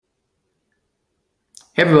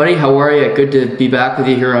Hey everybody, how are you? Good to be back with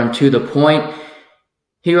you here on To The Point.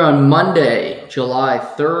 Here on Monday, July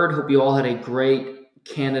 3rd. Hope you all had a great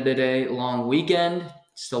Canada Day long weekend.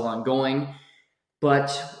 It's still ongoing.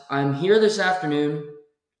 But I'm here this afternoon.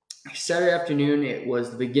 Saturday afternoon, it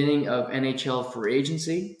was the beginning of NHL free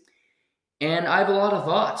agency. And I have a lot of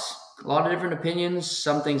thoughts, a lot of different opinions.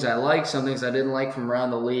 Some things I like, some things I didn't like from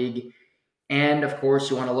around the league. And of course,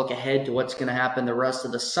 you want to look ahead to what's going to happen the rest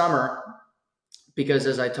of the summer because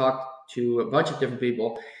as I talked to a bunch of different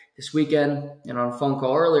people this weekend and on a phone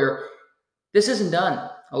call earlier, this isn't done.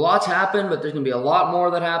 A lot's happened, but there's going to be a lot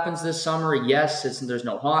more that happens this summer. Yes, there's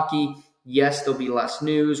no hockey. Yes, there'll be less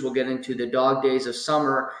news. We'll get into the dog days of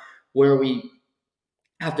summer where we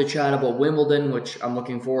have to chat about Wimbledon, which I'm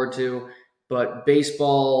looking forward to, but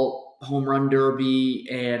baseball, home run derby,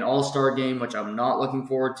 and all-star game, which I'm not looking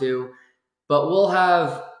forward to. But we'll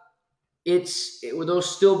have there'll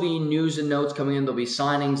still be news and notes coming in. There'll be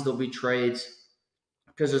signings, there'll be trades,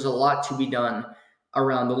 because there's a lot to be done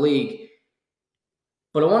around the league.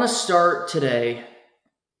 But I want to start today.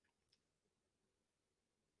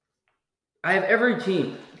 I have every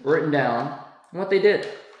team written down and what they did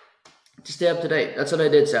to stay up to date. That's what I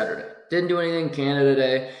did Saturday. Didn't do anything Canada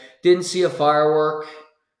Day. Didn't see a firework.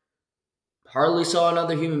 Hardly saw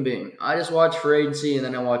another human being. I just watched free agency and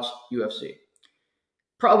then I watched UFC.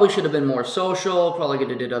 Probably should have been more social. Probably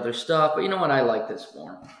could have did other stuff. But you know what? I like this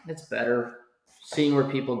more. It's better. Seeing where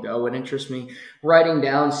people go. It interests me. Writing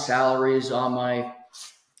down salaries on my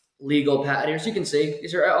legal pad. As you can see,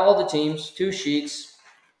 these are all the teams. 2 sheets.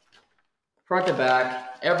 Front to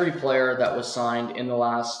back. Every player that was signed in the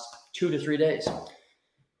last 2 to 3 days.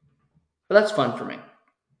 But that's fun for me.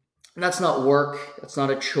 And that's not work. That's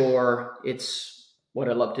not a chore. It's what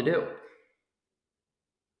I love to do.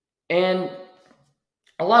 And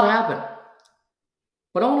a lot happened.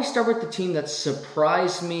 But I want to start with the team that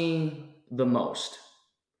surprised me the most.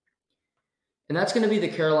 And that's going to be the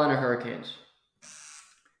Carolina Hurricanes.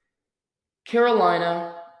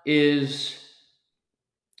 Carolina is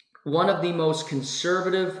one of the most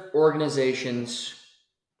conservative organizations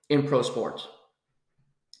in pro sports.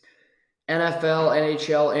 NFL,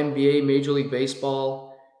 NHL, NBA, Major League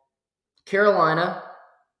Baseball. Carolina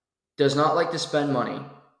does not like to spend money,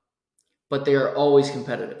 but they are always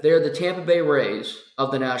competitive. They are the Tampa Bay Rays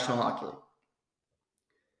of the National Hockey League.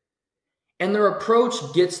 And their approach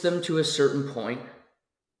gets them to a certain point,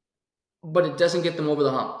 but it doesn't get them over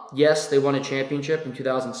the hump. Yes, they won a championship in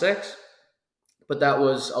 2006, but that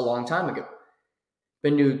was a long time ago.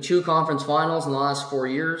 Been to 2 conference finals in the last 4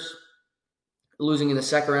 years, losing in the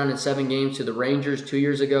second round in 7 games to the Rangers 2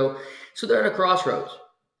 years ago. So they're at a crossroads.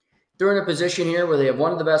 They're in a position here where they have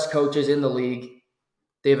one of the best coaches in the league.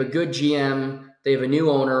 They have a good GM. They have a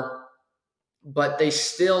new owner. But they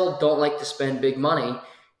still don't like to spend big money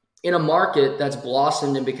in a market that's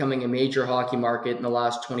blossomed and becoming a major hockey market in the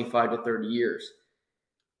last 25 to 30 years.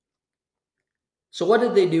 So what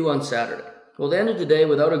did they do on Saturday? Well, they ended the day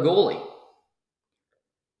without a goalie.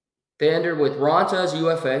 They ended with Ronta as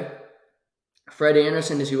UFA, Fred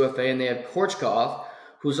Anderson is UFA, and they have Korchkov,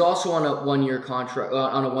 who's also on a 1-year contract,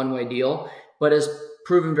 on a one-way deal, but has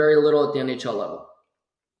proven very little at the NHL level.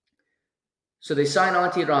 So they signed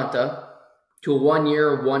Antti Ranta to a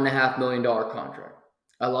 1-year, $1.5 million contract.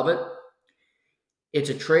 I love it.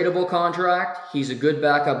 It's a tradable contract. He's a good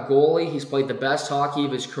backup goalie. He's played the best hockey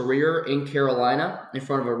of his career in Carolina in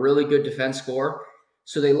front of a really good defense score.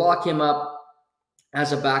 So they lock him up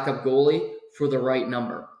as a backup goalie for the right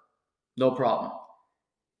number. No problem.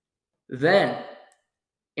 Then,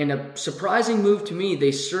 in a surprising move to me,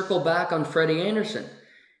 they circle back on Freddie Anderson.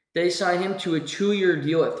 They sign him to a 2-year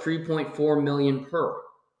deal at $3.4 million per.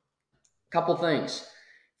 Couple things.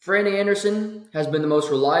 Freddie Anderson has been the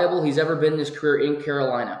most reliable he's ever been in his career in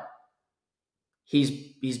Carolina.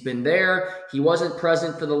 He's been there. He wasn't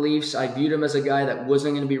present for the Leafs. I viewed him as a guy that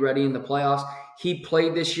wasn't going to be ready in the playoffs. He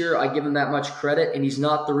played this year. I give him that much credit, and he's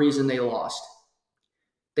not the reason they lost.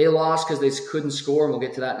 They lost because they couldn't score, and we'll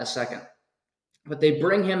get to that in a second. But they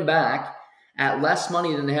bring him back at less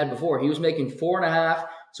money than they had before. He was making 4.5,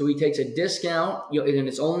 so he takes a discount, and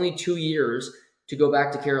it's only 2 years to go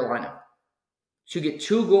back to Carolina. So you get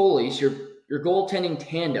 2 goalies, your goaltending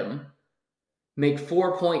tandem, make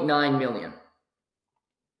 $4.9 million.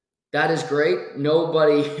 That is great.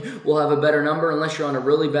 Nobody will have a better number unless you're on a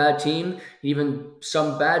really bad team. Even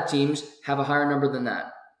some bad teams have a higher number than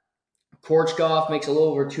that. Korchkov makes a little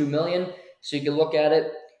over $2 million, so you can look at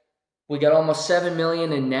it. We got almost $7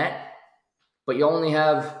 million in net, but you only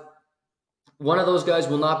have one of those guys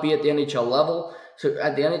will not be at the NHL level. So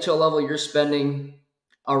at the NHL level, you're spending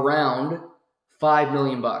around $5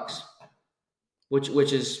 million.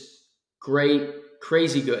 which is great,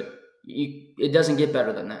 crazy good. It doesn't get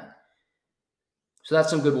better than that. So that's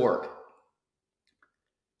some good work.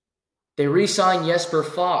 They re-signed Jesper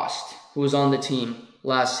Fast, who was on the team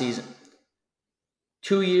last season.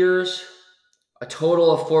 2 years, a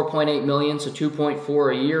total of $4.8 million, so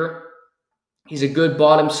 $2.4 a year. He's a good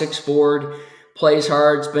bottom six forward, plays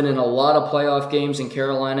hard, has been in a lot of playoff games in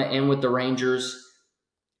Carolina and with the Rangers.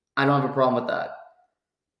 I don't have a problem with that.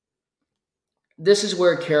 This is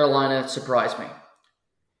where Carolina surprised me.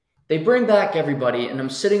 They bring back everybody, and I'm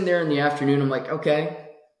sitting there in the afternoon, I'm like, okay,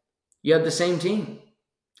 you have the same team.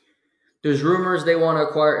 There's rumors they want to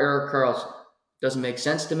acquire Erik Karlsson. Doesn't make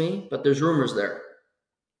sense to me, but there's rumors there.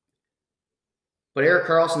 But Erik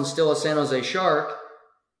Karlsson's still a San Jose Shark,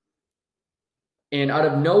 and out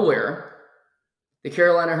of nowhere, the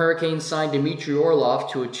Carolina Hurricanes signed Dmitry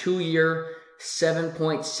Orlov to a 2-year,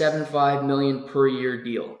 $7.75 million per year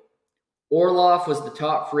deal. Orlov was the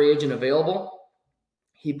top free agent available.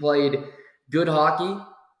 He played good hockey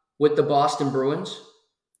with the Boston Bruins.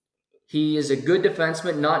 He is a good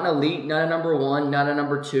defenseman, not an elite, not a number 1, not a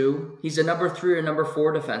number 2. He's a number 3 or number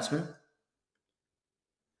 4 defenseman.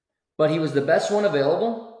 But he was the best one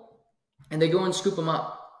available, and they go and scoop him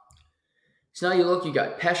up. So now you look, you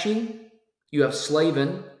got Pesce, you have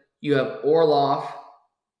Slavin, you have Orlov,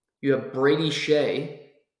 you have Brady Shea,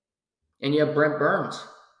 and you have Brent Burns.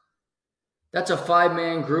 That's a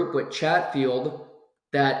 5-man group with Chatfield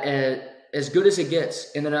that as good as it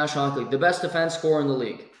gets in the National Hockey League, the best defense scorer in the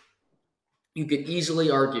league. You could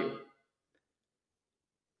easily argue.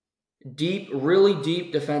 Deep, really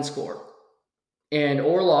deep defense scorer. And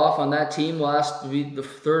Orlov on that team will ask to be the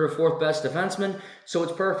 3rd or 4th best defenseman, so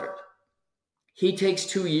it's perfect. He takes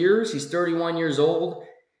 2 years. He's 31 years old,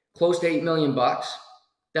 close to $8 million.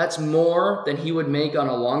 That's more than he would make on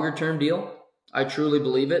a longer-term deal. I truly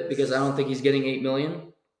believe it because I don't think he's getting $8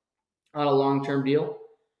 million on a long-term deal.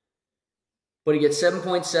 But he gets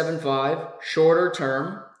 7.75, shorter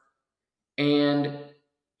term, and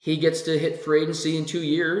he gets to hit free agency in 2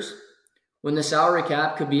 years when the salary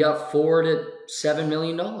cap could be up $4 to $7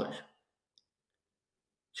 million.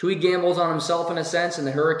 So he gambles on himself in a sense, and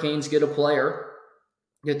the Hurricanes get a player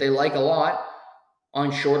that they like a lot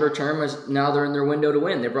on shorter term as now they're in their window to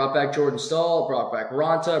win. They brought back Jordan Staal, brought back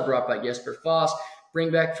Ronta, brought back Jesper Fast,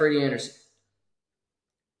 bring back Freddie Anderson.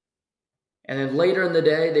 And then later in the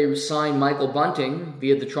day, they signed Michael Bunting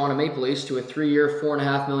via the Toronto Maple Leafs to a 3-year,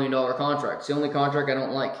 $4.5 million contract. It's the only contract I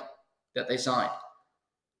don't like that they signed.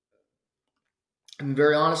 I'm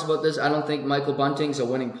very honest about this. I don't think Michael Bunting's a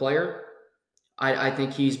winning player. I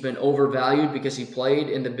think he's been overvalued because he played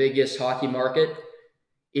in the biggest hockey market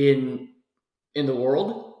in the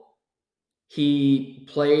world. He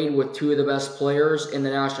played with 2 of the best players in the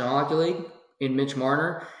National Hockey League, in Mitch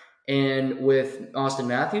Marner and with Austin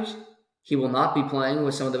Matthews. He will not be playing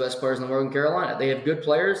with some of the best players in the world in Carolina. They have good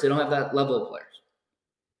players. They don't have that level of players.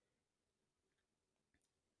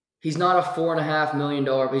 He's not a $4.5 million.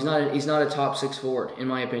 He's not a top 6 forward, in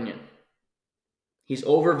my opinion. He's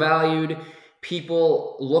overvalued.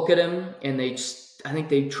 People look at him and I think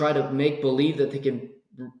they try to make believe that they can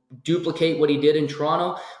duplicate what he did in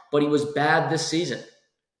Toronto, but he was bad this season.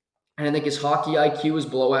 And I think his hockey IQ is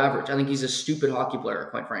below average. I think he's a stupid hockey player,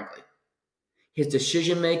 quite frankly. His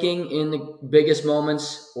decision-making in the biggest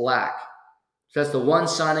moments lack. So that's the one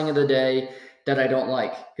signing of the day that I don't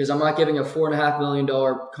like, because I'm not giving a $4.5 million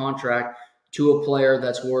contract to a player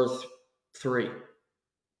that's worth $3 million.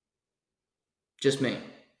 Just me.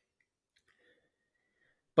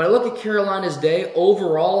 But I look at Carolina's day.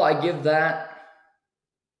 Overall, I give that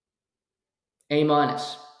A-.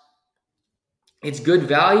 It's good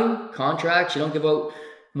value, contracts. You don't give out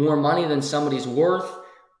more money than somebody's worth,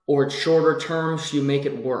 or it's shorter terms, so you make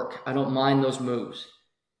it work. I don't mind those moves.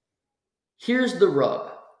 Here's the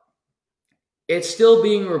rub. It's still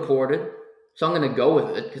being reported, so I'm going to go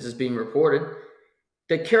with it because it's being reported,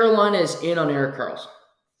 that Carolina is in on Erik Karlsson.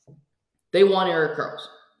 They want Erik Karlsson.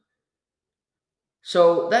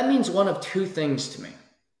 So that means one of 2 things to me.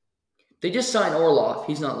 They just signed Orlov.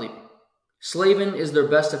 He's not leaving. Slavin is their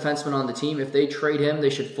best defenseman on the team. If they trade him, they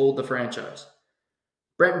should fold the franchise.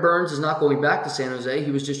 Brent Burns is not going back to San Jose.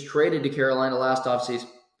 He was just traded to Carolina last offseason.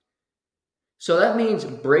 So that means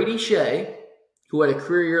Brady Shea, who had a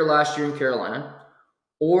career year last year in Carolina,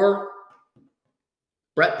 or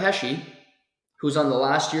Brett Pesce, who's on the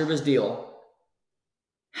last year of his deal,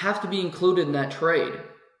 have to be included in that trade,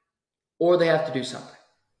 or they have to do something.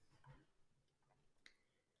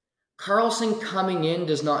 Karlsson coming in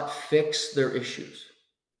does not fix their issues.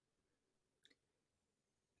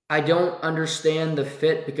 I don't understand the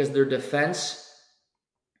fit because their defense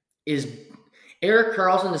Erik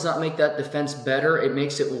Karlsson does not make that defense better. It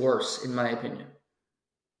makes it worse, in my opinion.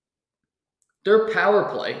 Their power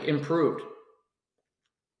play improved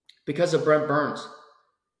because of Brent Burns.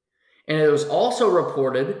 And it was also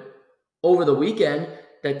reported over the weekend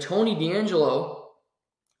that Tony DeAngelo,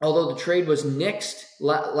 although the trade was nixed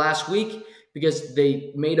last week because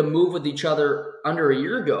they made a move with each other under a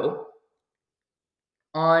year ago,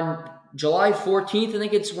 on July 14th, I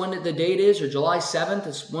think it's when the date is, or July 7th,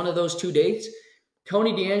 it's one of those two dates,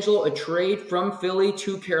 Tony DeAngelo, a trade from Philly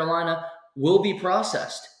to Carolina, will be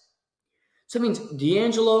processed. So that means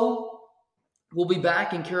DeAngelo will be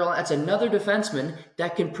back in Carolina. That's another defenseman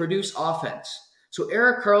that can produce offense. So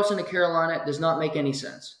Erik Karlsson to Carolina does not make any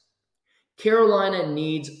sense. Carolina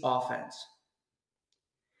needs offense.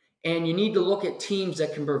 And you need to look at teams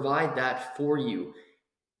that can provide that for you.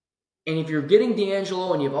 And if you're getting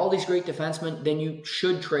DeAngelo and you have all these great defensemen, then you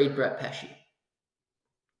should trade Brett Pesce.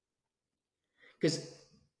 Because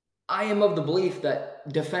I am of the belief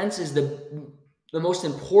that defense is the most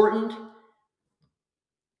important.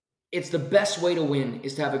 It's the best way to win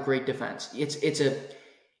is to have a great defense. It's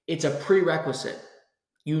a prerequisite.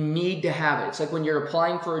 You need to have it. It's like when you're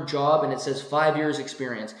applying for a job and it says 5 years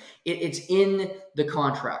experience. It's in the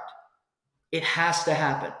contract. It has to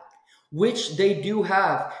happen, which they do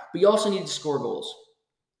have, but you also need to score goals.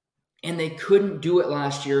 And they couldn't do it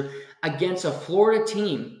last year against a Florida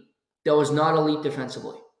team that was not elite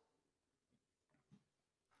defensively.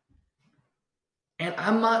 And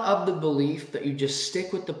I'm not of the belief that you just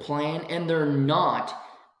stick with the plan, and they're not.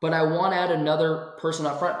 But I want to add another person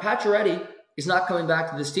up front. Pacioretty is not coming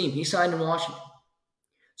back to this team. He signed in Washington.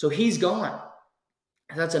 So he's gone.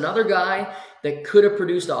 That's another guy that could have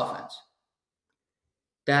produced offense.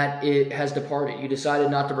 That it has departed. You decided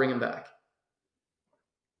not to bring him back.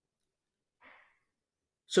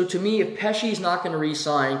 So to me, if Pesce's not going to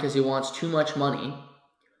re-sign because he wants too much money,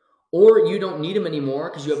 or you don't need him anymore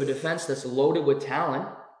because you have a defense that's loaded with talent,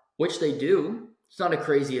 which they do, it's not a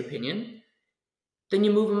crazy opinion, then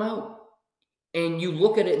you move him out. And you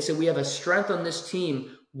look at it and say, we have a strength on this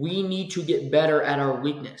team. We need to get better at our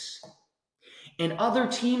weakness. And other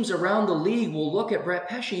teams around the league will look at Brett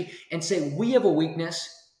Pesce and say, we have a weakness.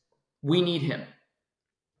 We need him.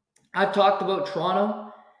 I've talked about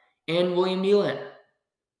Toronto and William Nylander.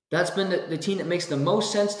 That's been the team that makes the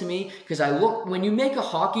most sense to me because when you make a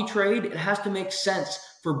hockey trade, it has to make sense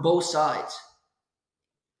for both sides.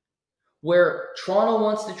 Where Toronto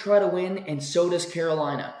wants to try to win and so does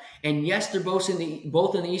Carolina. And yes, they're both in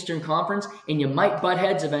the Eastern Conference and you might butt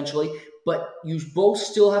heads eventually, but you both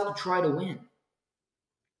still have to try to win.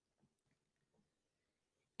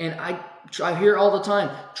 And I hear all the time,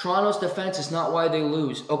 Toronto's defense is not why they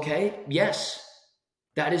lose. Okay, yes.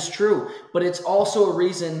 That is true, but it's also a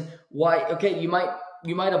reason why, okay, you might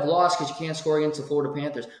have lost because you can't score against the Florida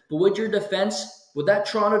Panthers, but would that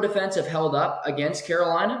Toronto defense have held up against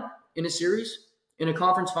Carolina in a series, in a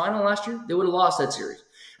conference final last year? They would have lost that series.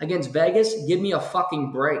 Against Vegas, give me a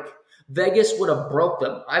fucking break. Vegas would have broke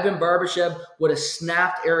them. Ivan Barbashev would have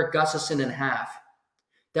snapped Eric Gustafsson in half.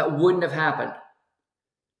 That wouldn't have happened.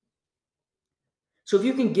 So if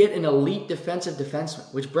you can get an elite defensive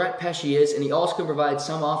defenseman, which Brett Pesce is, and he also can provide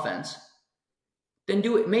some offense, then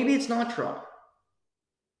do it. Maybe it's not Toronto.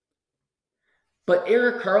 But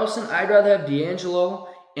Erik Karlsson, I'd rather have DeAngelo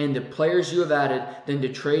and the players you have added than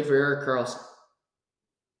to trade for Erik Karlsson.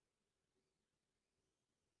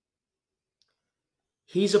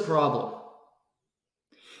 He's a problem.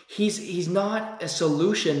 He's not a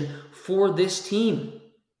solution for this team.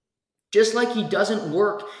 Just like he doesn't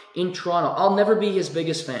work in Toronto. I'll never be his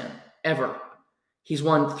biggest fan, ever. He's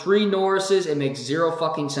won 3 Norrises. It makes zero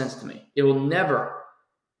fucking sense to me. It will never.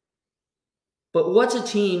 But what's a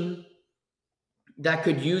team that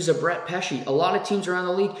could use a Brett Pesce? A lot of teams around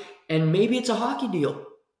the league, and maybe it's a hockey deal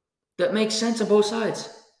that makes sense on both sides.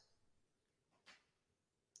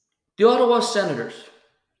 The Ottawa Senators.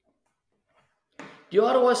 The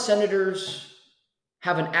Ottawa Senators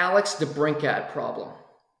have an Alex DeBrincat problem,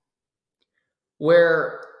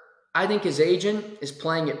 where I think his agent is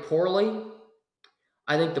playing it poorly.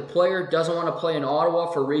 I think the player doesn't want to play in Ottawa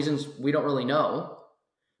for reasons we don't really know,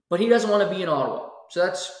 but he doesn't want to be in Ottawa.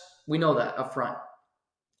 So we know that up front.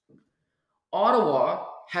 Ottawa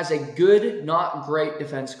has a good, not great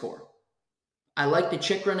defense core. I like the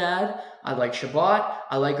Chikrinad. I like Shabbat.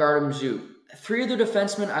 I like Artem Zub. 3 of the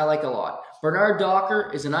defensemen I like a lot. Bernard Docker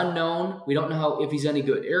is an unknown. We don't know if he's any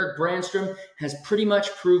good. Eric Brandstrom has pretty much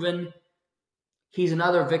proven he's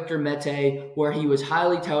another Victor Mete where he was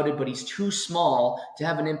highly touted, but he's too small to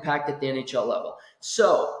have an impact at the NHL level.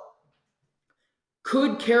 So,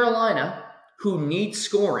 could Carolina, who need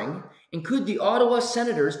scoring, and could the Ottawa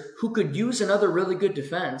Senators, who could use another really good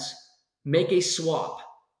defense, make a swap?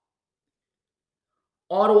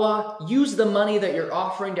 Ottawa, use the money that you're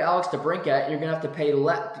offering to Alex DeBrincat, and you're going to have to pay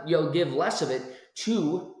give less of it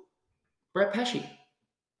to Brett Pesce.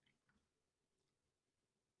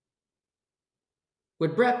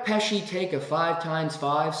 Would Brett Pesce take a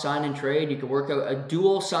 5x5 sign and trade? You could work out a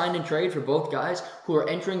dual sign and trade for both guys who are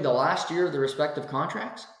entering the last year of their respective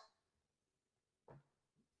contracts?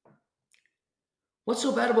 What's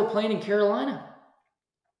so bad about playing in Carolina?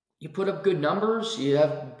 You put up good numbers, you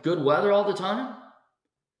have good weather all the time.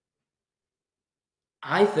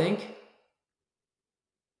 I think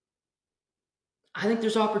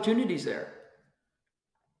there's opportunities there.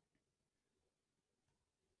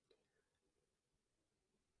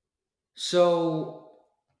 So,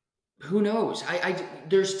 who knows?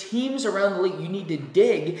 There's teams around the league. You need to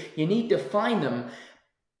dig. You need to find them.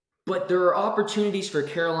 But there are opportunities for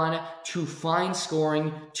Carolina to find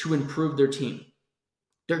scoring to improve their team.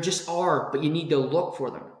 There just are, but you need to look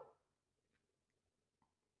for them.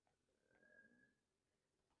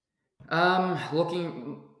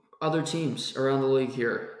 Looking other teams around the league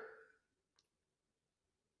here.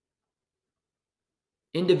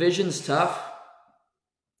 In division's tough.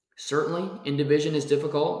 Certainly, in division is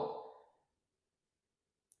difficult.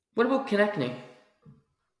 What about Konechny?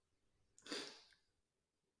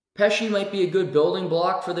 Pesce might be a good building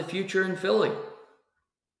block for the future in Philly.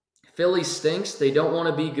 Philly stinks. They don't want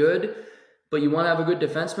to be good, but you want to have a good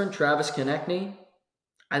defenseman, Travis Konechny.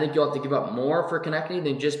 I think you'll have to give up more for Konechny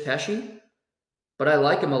than just Pesce, but I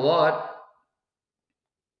like him a lot.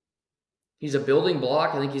 He's a building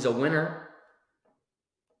block. I think he's a winner.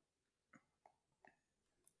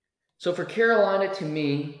 So for Carolina, to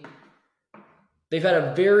me, they've had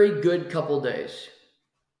a very good couple days.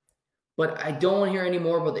 But I don't want to hear any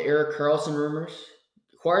more about the Erik Karlsson rumors.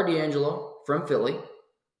 Acquire D'Angelo from Philly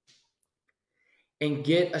and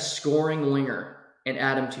get a scoring winger and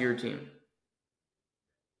add him to your team.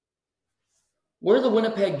 Where are the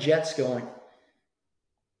Winnipeg Jets going?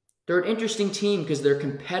 They're an interesting team because they're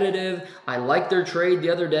competitive. I liked their trade the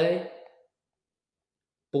other day.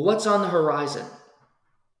 But what's on the horizon?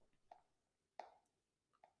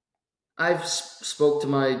 I've spoke to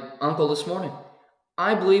my uncle this morning.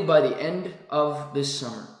 I believe by the end of this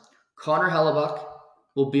summer, Connor Hellebuck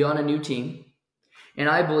will be on a new team. And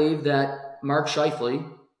I believe that Mark Scheifele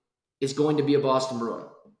is going to be a Boston Bruin.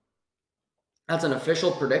 That's an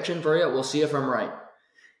official prediction for you. We'll see if I'm right.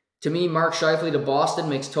 To me, Mark Scheifele to Boston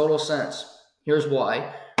makes total sense. Here's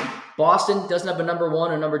why. Boston doesn't have a number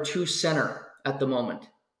 1 or number 2 center at the moment.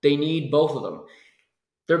 They need both of them.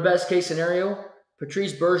 Their best case scenario,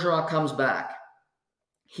 Patrice Bergeron comes back.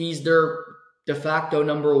 He's their de facto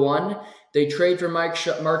number 1. They trade for Mark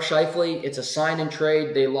Scheifele. It's a sign and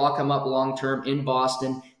trade. They lock him up long-term in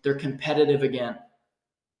Boston. They're competitive again.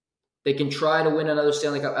 They can try to win another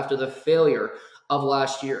Stanley Cup after the failure of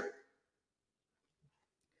last year.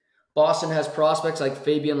 Boston has prospects like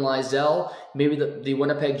Fabian Lysell. Maybe the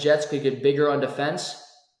Winnipeg Jets could get bigger on defense.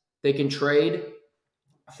 They can trade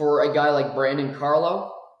for a guy like Brandon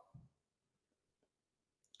Carlo.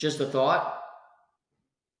 Just a thought.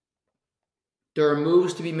 There are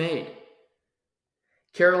moves to be made.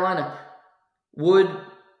 Carolina, would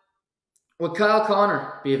Kyle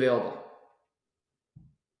Connor be available?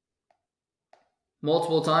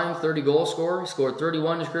 Multiple times, 30 goal scorer. He scored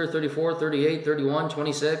 31 in his career, 34, 38, 31,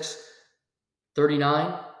 26,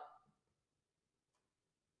 39.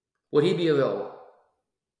 Would he be available?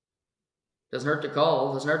 Doesn't hurt to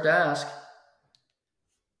call, doesn't hurt to ask.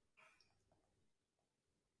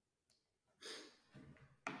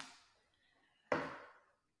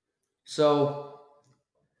 So,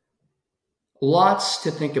 lots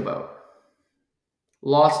to think about.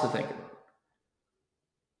 Lots to think about.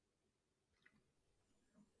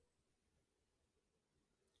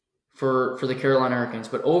 For the Carolina Hurricanes.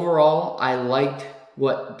 But overall, I liked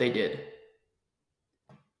what they did.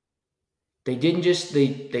 They didn't just,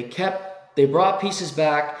 they brought pieces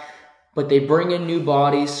back, but they bring in new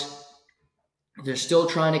bodies. They're still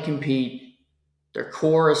trying to compete. Their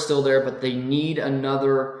core is still there, but they need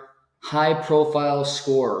another high-profile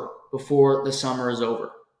scorer before the summer is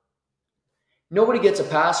over. Nobody gets a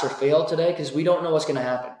pass or fail today because we don't know what's going to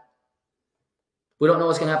happen. We don't know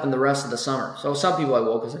what's going to happen the rest of the summer. So some people I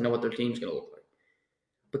will because I know what their team's going to look like.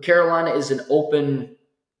 But Carolina is an open,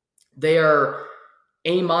 they are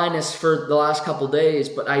A- for the last couple days,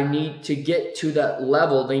 but I need to get to that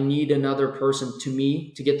level. They need another person to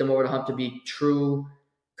me to get them over the hump to be true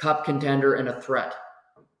cup contender and a threat.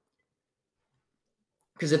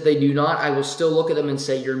 Because if they do not, I will still look at them and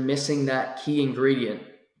say, you're missing that key ingredient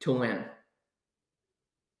to win.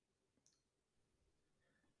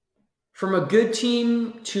 From a good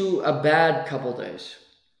team to a bad couple days.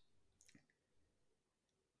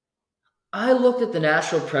 I looked at the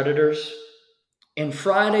Nashville Predators, and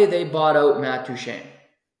Friday they bought out Matt Duchene.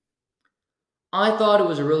 I thought it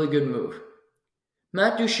was a really good move.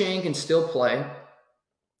 Matt Duchene can still play,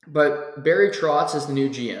 but Barry Trotz is the new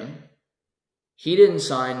GM. He didn't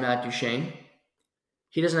sign Matt Duchene.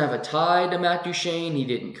 He doesn't have a tie to Matt Duchene. He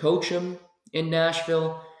didn't coach him in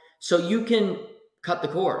Nashville. So you can cut the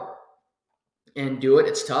cord and do it.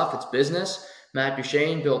 It's tough. It's business. Matt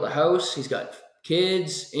Duchene built a house. He's got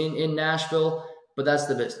kids in Nashville, but that's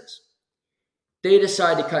the business. They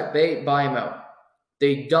decide to cut bait, buy him out.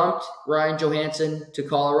 They dumped Ryan Johansson to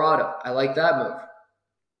Colorado. I like that move.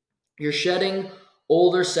 You're shedding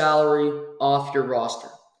older salary off your roster.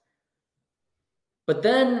 But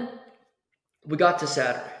then we got to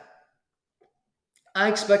Saturday. I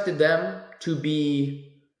expected them to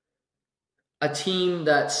be a team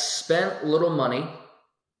that spent little money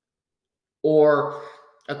or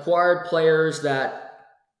acquired players that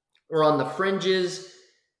were on the fringes,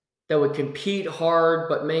 that would compete hard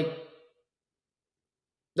but make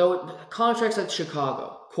contracts like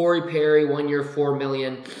Chicago. Corey Perry, 1 year, $4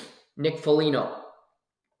 million. Nick Foligno,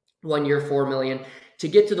 1 year, $4 million. To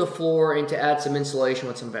get to the floor and to add some insulation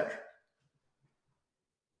with some veterans.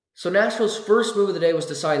 So Nashville's first move of the day was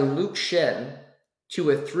to sign Luke Schenn to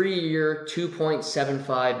a 3-year,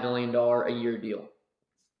 $2.75 million a year deal.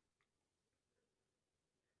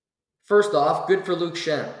 First off, good for Luke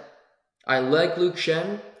Schenn. I like Luke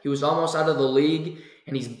Schenn. He was almost out of the league,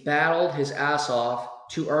 and he's battled his ass off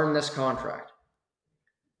to earn this contract.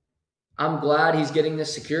 I'm glad he's getting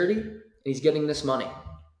this security, and he's getting this money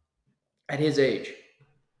at his age.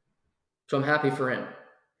 So I'm happy for him.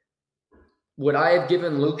 Would I have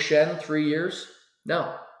given Luke Schenn 3 years?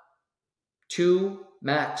 No. 2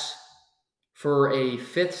 max. For a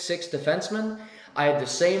 5th, 6th defenseman, I have the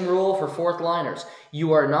same rule for 4th liners.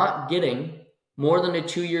 You are not getting more than a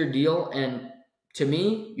 2-year deal, and to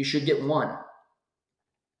me, you should get 1.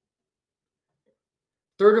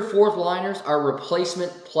 3rd or 4th liners are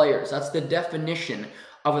replacement players. That's the definition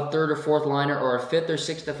of a 3rd or 4th liner or a 5th or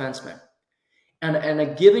 6th defenseman. And in a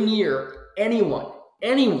given year, anyone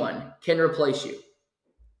can replace you.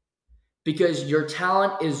 Because your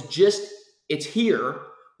talent is it's here,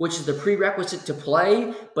 which is the prerequisite to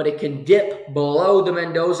play, but it can dip below the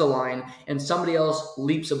Mendoza line and somebody else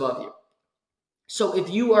leaps above you. So if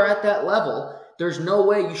you are at that level, there's no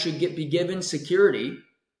way you should be given security.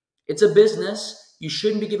 It's a business. You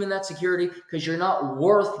shouldn't be given that security because you're not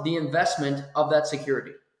worth the investment of that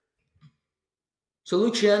security. So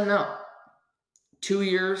Luke Schenn, no. 2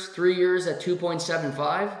 years, 3 years at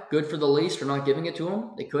 2.75. Good for the Leafs for not giving it to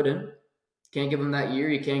him. They couldn't. Can't give him that year.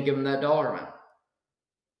 You can't give him that dollar amount.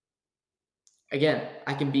 Again,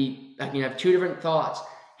 I can have 2 different thoughts.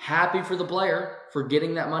 Happy for the player for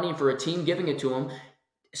getting that money, for a team giving it to him.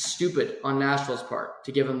 Stupid on Nashville's part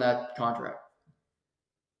to give him that contract.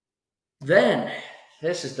 Then,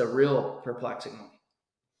 this is the real perplexing one.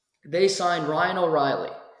 They signed Ryan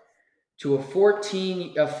O'Reilly to a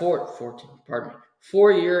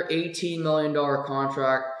 4-year, $18 million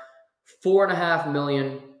contract, $4.5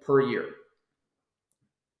 million per year.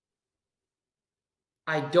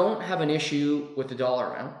 I don't have an issue with the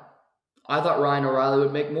dollar amount. I thought Ryan O'Reilly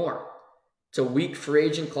would make more. It's a weak free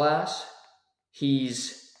agent class.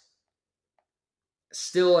 He's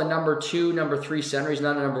still a number 2, number 3 center. He's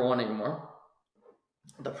not a number 1 anymore.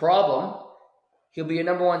 The problem, he'll be a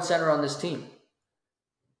number 1 center on this team.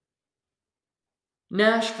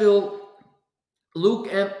 Nashville, Luke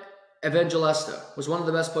Evangelista was one of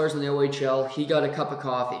the best players in the OHL. He got a cup of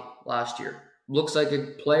coffee last year. Looks like a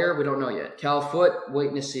player, we don't know yet. Cal Foote,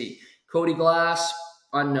 waiting to see. Cody Glass,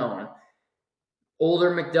 unknown.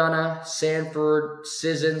 Older McDonough, Sanford,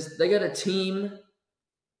 Sissons. They got a team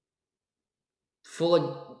full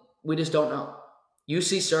of, we just don't know.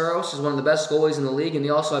 UC Saros is one of the best goalies in the league, and they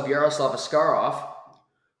also have Yaroslav Askarov,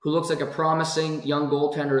 who looks like a promising young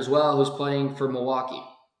goaltender as well, who's playing for Milwaukee.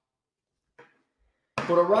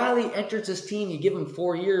 But O'Reilly enters this team, you give him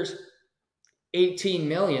 4 years, $18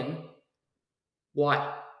 million.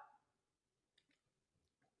 Why?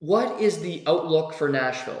 What is the outlook for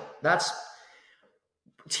Nashville? That's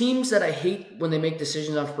teams that I hate when they make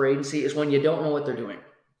decisions on free agency is when you don't know what they're doing.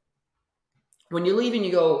 When you leave and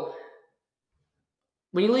you go,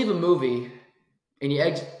 when you leave a movie and you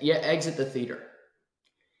exit the theater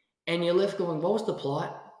and you live going, what was the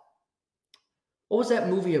plot? What was that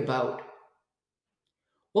movie about?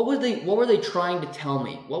 What were they trying to tell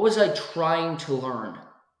me? What was I trying to learn?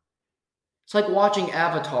 It's like watching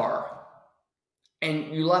Avatar,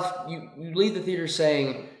 and you leave the theater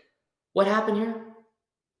saying, what happened here?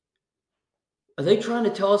 Are they trying to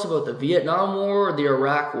tell us about the Vietnam War or the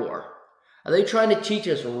Iraq War? Are they trying to teach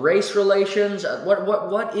us race relations?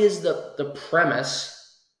 What is the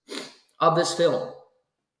premise of this film?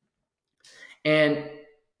 And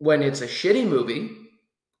when it's a shitty movie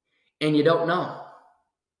and you don't know.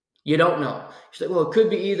 It's like, well, it could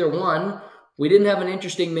be either one. We didn't have an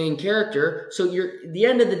interesting main character. So at the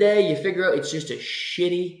end of the day, you figure out it's just a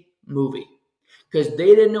shitty movie. Because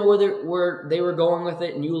they didn't know where they were going with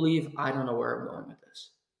it, and you leave, I don't know where I'm going with this.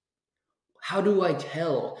 How do I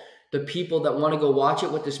tell the people that want to go watch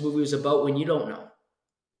it what this movie is about when you don't know?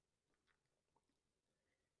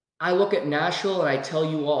 I look at Nashville and I tell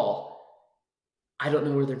you all, I don't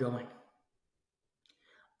know where they're going.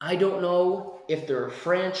 I don't know if they're a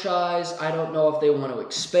franchise. I don't know if they want to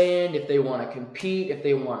expand, if they want to compete, if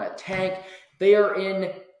they want to tank. They are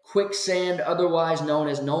in quicksand, otherwise known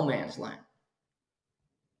as no man's land.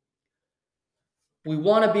 We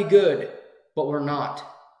want to be good, but we're not.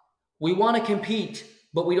 We want to compete,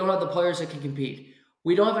 but we don't have the players that can compete.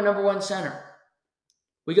 We don't have a number one center.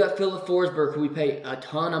 We got Philip Forsberg, who we pay a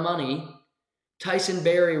ton of money, Tyson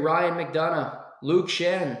Barrie, Ryan McDonough, Luke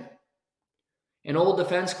Schenn, an old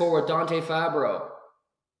defense core with Dante Fabro.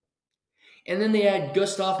 And then they had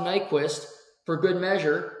Gustav Nyquist for good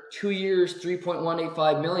measure, 2 years,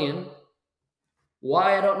 $3.185 million.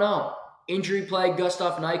 Why, I don't know. Injury plague,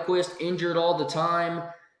 Gustav Nyquist, injured all the time,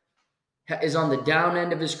 is on the down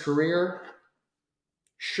end of his career.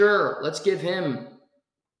 Sure, let's give him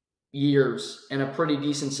years and a pretty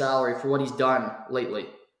decent salary for what he's done lately.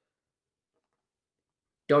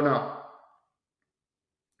 Don't know.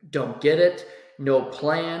 Don't get it. No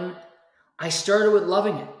plan. I started with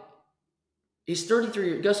loving it. He's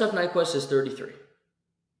 33. Gustav Nyquist is 33.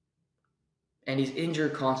 And he's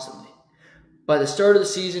injured constantly. By the start of the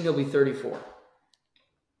season, he'll be 34.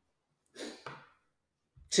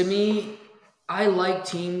 To me, I like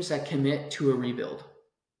teams that commit to a rebuild.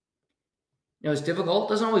 It's difficult.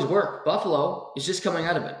 It doesn't always work. Buffalo is just coming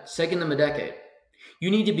out of it. It's taken them a decade. You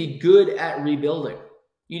need to be good at rebuilding.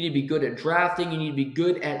 You need to be good at drafting. You need to be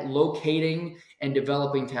good at locating and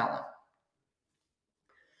developing talent.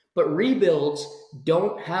 But rebuilds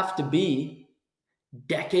don't have to be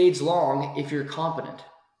decades long if you're competent.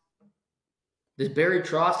 Does Barry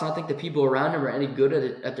Trotz not think the people around him are any good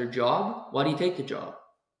at their job? Why do you take the job?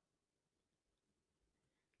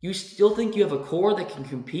 You still think you have a core that can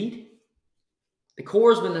compete? The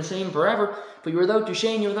core has been the same forever, but you're without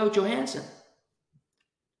Duchesne, you're without Johansson.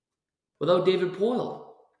 Without David Poile.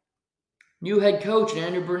 New head coach,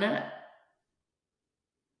 Andrew Burnett.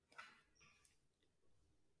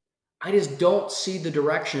 I just don't see the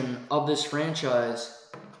direction of this franchise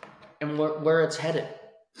and where it's headed.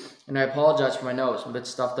 And I apologize for my nose. I'm a bit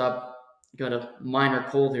stuffed up. Got a minor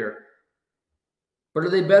cold here. But are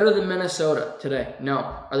they better than Minnesota today? No.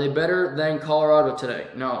 Are they better than Colorado today?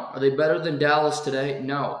 No. Are they better than Dallas today?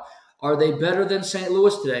 No. Are they better than St.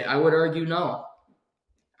 Louis today? I would argue no.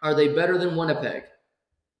 Are they better than Winnipeg?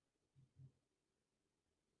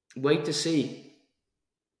 Wait to see.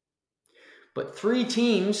 But 3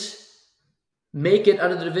 teams make it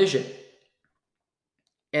out of the division.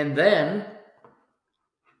 And then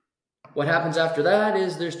what happens after that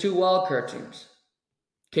is there's 2 wildcard teams.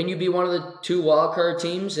 Can you be one of the 2 wildcard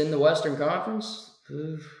teams in the Western Conference?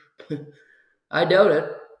 I doubt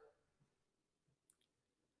it.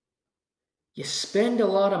 You spend a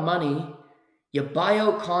lot of money, you buy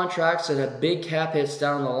out contracts that have big cap hits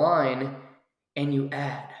down the line, and you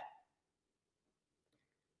add.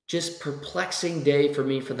 Just perplexing day for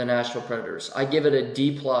me for the Nashville Predators. I give it a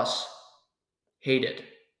D+. Hate it.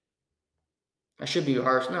 I should be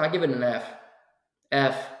harsh. No, I give it an F.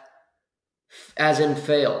 F. As in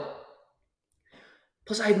fail.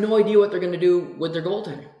 Plus, I have no idea what they're going to do with their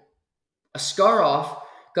goaltending. Askarov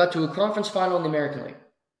got to a conference final in the American League.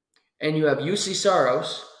 And you have UC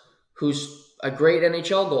Saros, who's a great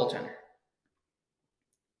NHL goaltender.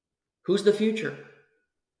 Who's the future?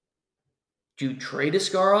 Do you trade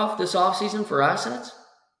Askarov this offseason for assets?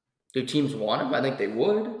 Do teams want him? I think they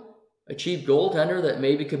would. A cheap goaltender that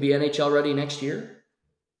maybe could be NHL ready next year.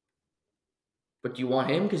 But do you want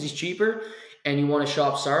him because he's cheaper and you want to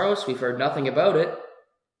shop Saros? We've heard nothing about it.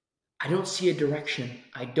 I don't see a direction.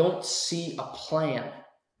 I don't see a plan.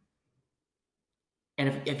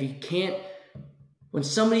 And if you can't, when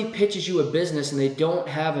somebody pitches you a business and they don't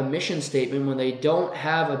have a mission statement, when they don't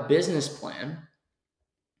have a business plan,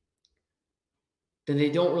 then they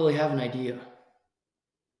don't really have an idea.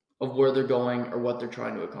 of where they're going or what they're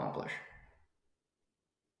trying to accomplish.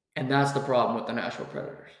 And that's the problem with the Nashville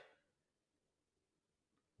Predators.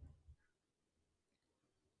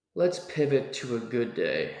 Let's pivot to a good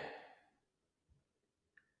day.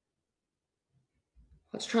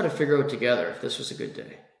 Let's try to figure out together if this was a good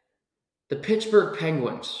day. The Pittsburgh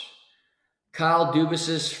Penguins. Kyle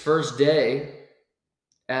Dubas's first day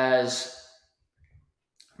as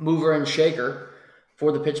mover and shaker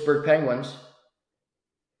for the Pittsburgh Penguins.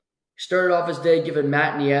 Started off his day giving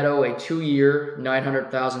Matt Nieto a 2-year,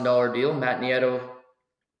 $900,000 deal. Matt Nieto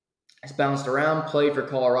has bounced around, played for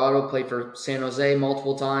Colorado, played for San Jose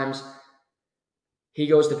multiple times. He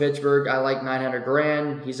goes to Pittsburgh. I like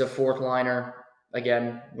 $900,000. He's a fourth liner.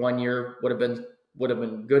 Again, 1 year would have been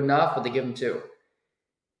good enough, but they give him 2.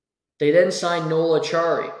 They then signed Noel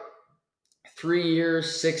Acciari, 3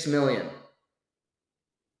 years, $6 million.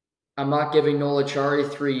 I'm not giving Noel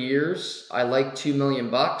Acciari 3 years. I like $2 million.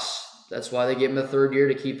 That's why they gave him a 3rd year,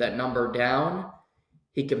 to keep that number down.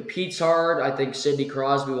 He competes hard. I think Sidney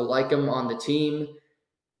Crosby will like him on the team.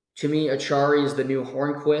 To me, Acciari is the new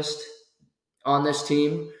Hornquist on this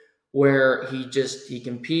team, where he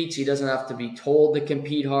competes. He doesn't have to be told to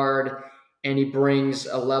compete hard, and he brings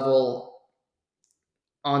a level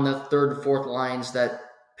on the 3rd and 4th lines that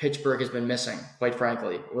Pittsburgh has been missing, quite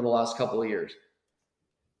frankly, over the last couple of years.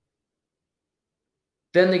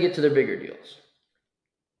 Then they get to their bigger deals.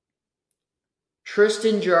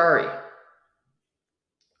 Tristan Jarry.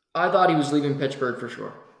 I thought he was leaving Pittsburgh for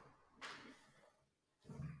sure.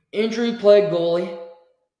 Injury-plagued goalie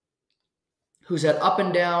who's had up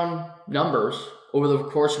and down numbers over the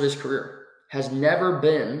course of his career. Has never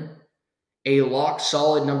been a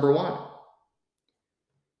lock-solid number 1.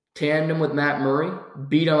 Tandem with Matt Murray,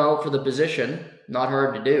 beat him out for the position. Not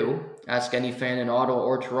hard to do. Ask any fan in Ottawa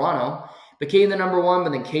or Toronto. Became the number 1,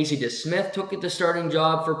 but then Casey DeSmith took the starting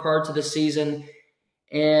job for parts of the season.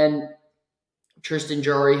 And Tristan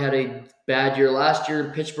Jarry had a bad year last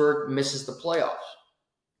year. Pittsburgh misses the playoffs.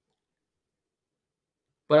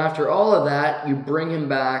 But after all of that, you bring him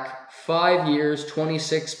back 5 years,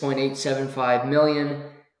 $26.875 million,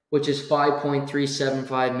 which is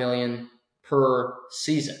 $5.375 million per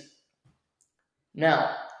season.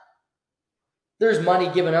 Now, there's money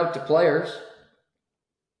given out to players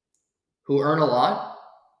who earn a lot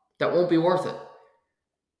that won't be worth it.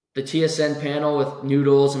 The TSN panel with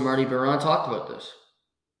Noodles and Marty Biron talked about this.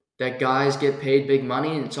 That guys get paid big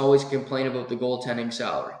money, and it's always a complaint about the goaltending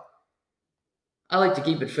salary. I like to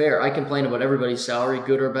keep it fair. I complain about everybody's salary,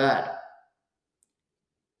 good or bad.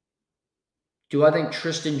 Do I think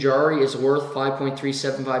Tristan Jarry is worth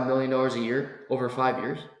 $5.375 million a year over 5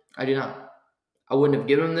 years? I do not. I wouldn't have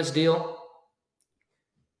given him this deal.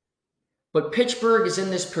 But Pittsburgh is in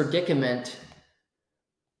this predicament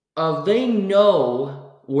of they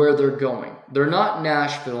know where they're going. They're not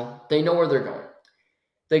Nashville. They know where they're going.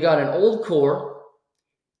 They got an old core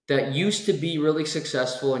that used to be really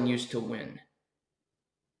successful and used to win.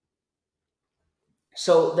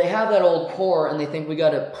 So they have that old core, and they think we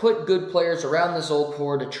got to put good players around this old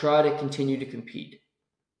core to try to continue to compete.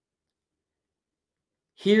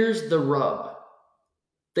 Here's the rub.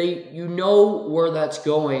 You know where that's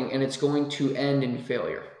going, and it's going to end in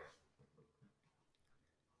failure.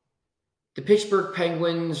 The Pittsburgh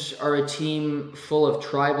Penguins are a team full of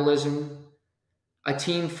tribalism, a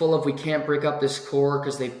team full of we can't break up this core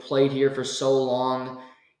because they've played here for so long.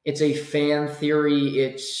 It's a fan theory.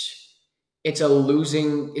 It's a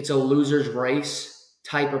loser's race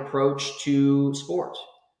type approach to sports.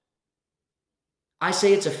 I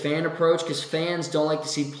say it's a fan approach because fans don't like to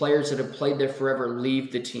see players that have played there forever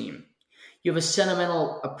leave the team. You have a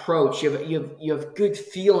sentimental approach. You have good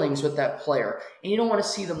feelings with that player, and you don't want to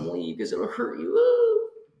see them leave because it'll hurt you.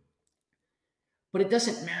 But it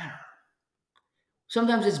doesn't matter.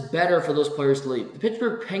 Sometimes it's better for those players to leave. The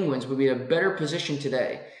Pittsburgh Penguins would be in a better position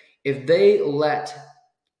today if they let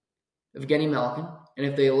Evgeny Malkin and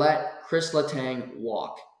if they let Chris Letang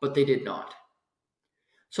walk, but they did not.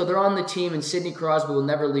 So they're on the team, and Sidney Crosby will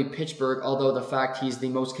never leave Pittsburgh, although the fact he's the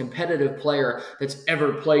most competitive player that's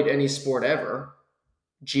ever played any sport ever,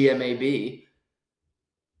 GMAB.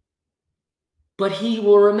 But he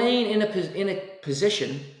will remain in a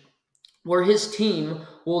position where his team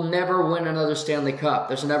will never win another Stanley Cup.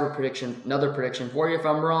 There's another prediction for you. If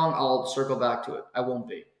I'm wrong, I'll circle back to it. I won't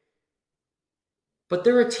be. But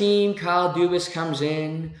they're a team. Kyle Dubas comes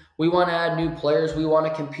in. We want to add new players. We want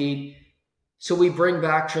to compete. So we bring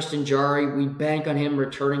back Tristan Jarry. We bank on him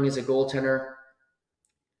returning as a goaltender.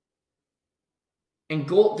 And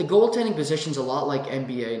the goaltending position's a lot like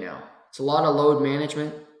NBA now. It's a lot of load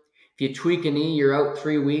management. If you tweak a knee, you're out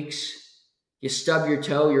 3 weeks. You stub your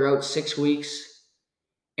toe, you're out 6 weeks.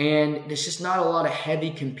 And there's just not a lot of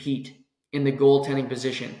heavy compete in the goaltending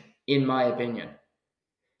position, in my opinion.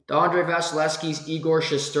 The Andre Vasilevskis, Igor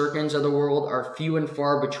Shesterkins of the world are few and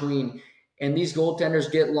far between. And these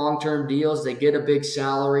goaltenders get long-term deals, they get a big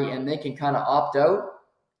salary, and they can kind of opt out.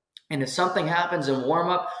 And if something happens in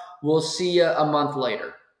warm-up, we'll see you a month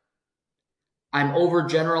later. I'm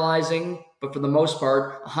overgeneralizing, but for the most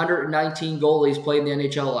part, 119 goalies played in the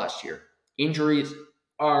NHL last year. Injuries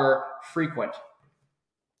are frequent.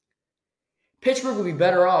 Pittsburgh would be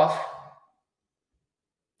better off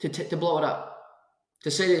to blow it up. To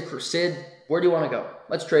say to Sid, where do you want to go?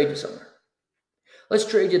 Let's trade you somewhere. Let's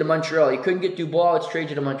trade you to Montreal. You couldn't get Dubois, let's trade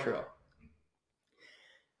you to Montreal.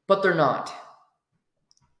 But they're not.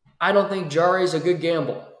 I don't think Jarry is a good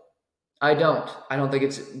gamble. I don't think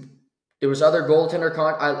it's... There was other goaltender...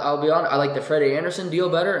 I'll be honest, I like the Freddie Anderson deal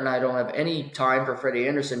better, and I don't have any time for Freddie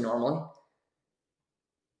Anderson normally.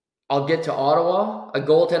 I'll get to Ottawa, a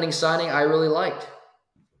goaltending signing I really liked.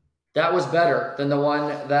 That was better than the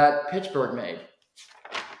one that Pittsburgh made.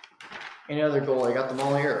 Any other goal? I got them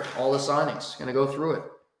all here. All the signings. Going to go through it.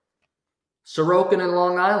 Sorokin in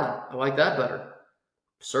Long Island. I like that better.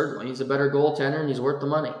 Certainly. He's a better goaltender and he's worth the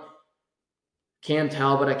money. Cam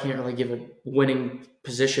Talbot, I can't really give a winning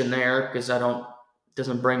position there because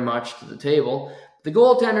doesn't bring much to the table. The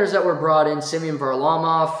goaltenders that were brought in, Semyon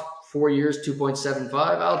Varlamov, 4 years, $2.75.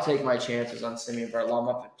 I'll take my chances on Semyon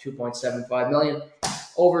Varlamov at $2.75 million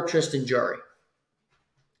over Tristan Jarry.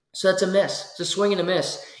 So that's a miss. It's a swing and a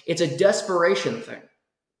miss. It's a desperation thing.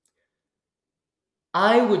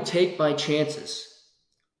 I would take my chances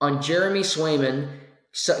on Jeremy Swayman,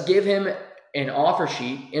 give him an offer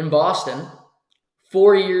sheet in Boston,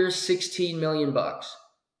 4 years, $16 million.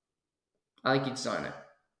 I think he'd sign it.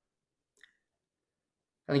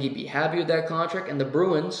 I think he'd be happy with that contract. And the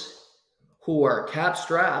Bruins, who are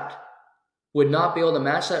cap-strapped, would not be able to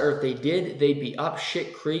match that. Or if they did, they'd be up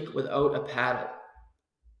shit creek without a paddle.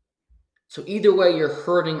 So either way, you're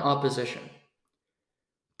hurting opposition.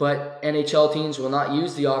 But NHL teams will not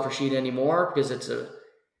use the offer sheet anymore because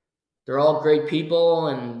they're all great people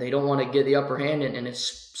and they don't want to get the upper hand. And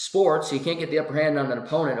it's sports, so you can't get the upper hand on an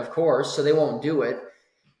opponent, of course, so they won't do it.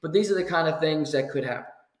 But these are the kind of things that could happen.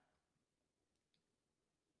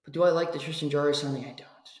 But do I like the Tristan Jarry signing? I don't.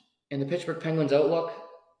 And the Pittsburgh Penguins outlook?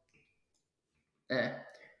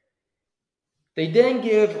 They then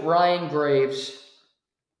give Ryan Graves,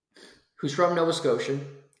 who's from Nova Scotia,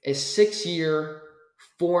 a 6-year,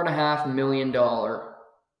 $4.5 million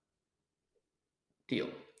deal.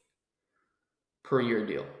 Per year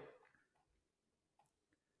deal.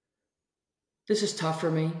 This is tough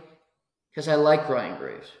for me because I like Ryan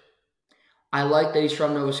Graves. I like that he's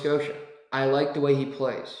from Nova Scotia. I like the way he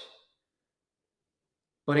plays.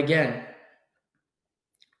 But again,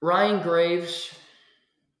 Ryan Graves,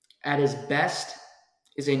 at his best,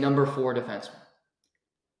 is a number 4 defenseman.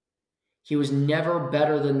 He was never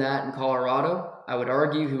better than that in Colorado. I would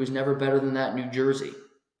argue he was never better than that in New Jersey.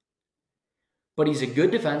 But he's a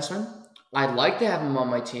good defenseman. I'd like to have him on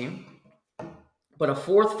my team. But a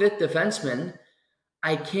 4th, 5th defenseman,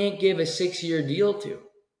 I can't give a 6-year deal to.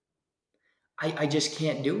 I just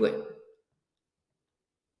can't do it.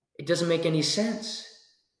 It doesn't make any sense.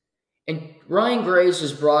 And Ryan Graves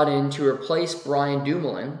was brought in to replace Brian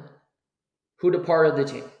Dumoulin, who departed the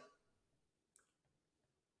team.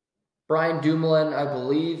 Brian Dumoulin, I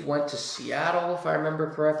believe, went to Seattle, if I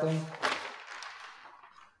remember correctly.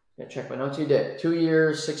 Yeah, check my notes. He did. 2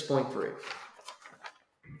 years, 6.3.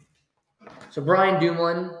 So Brian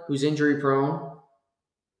Dumoulin, who's injury prone,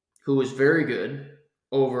 who was very good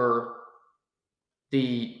over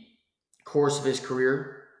the course of his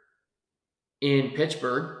career in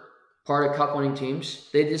Pittsburgh, part of cup-winning teams,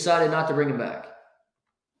 they decided not to bring him back.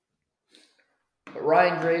 But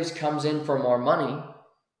Ryan Graves comes in for more money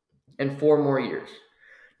and 4 more years.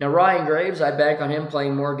 Now, Ryan Graves, I bank on him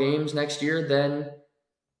playing more games next year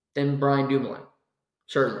than Brian Dumoulin.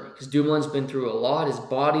 Certainly, because Dumoulin's been through a lot. His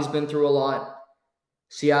body's been through a lot.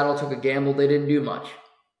 Seattle took a gamble. They didn't do much.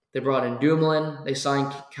 They brought in Dumoulin. They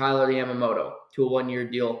signed Kyler Yamamoto to a 1-year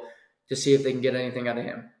deal to see if they can get anything out of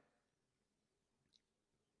him.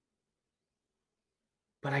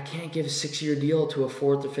 But I can't give a 6-year deal to a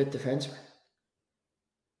 4th or 5th defenseman.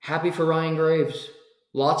 Happy for Ryan Graves.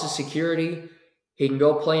 Lots of security. He can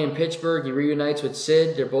go play in Pittsburgh. He reunites with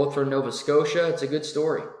Sid. They're both from Nova Scotia. It's a good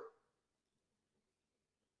story.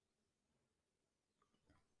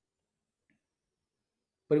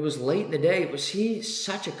 But it was late in the day. Was he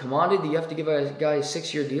such a commodity that you have to give a guy a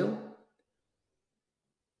 6-year deal?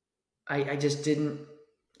 I just didn't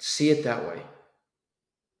see it that way.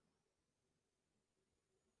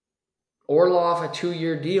 Orlov, a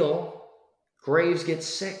 2-year deal. Graves gets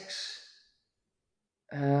 6.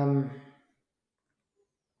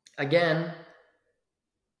 Again,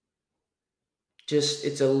 just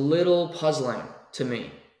it's a little puzzling to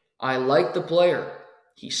me. I like the player.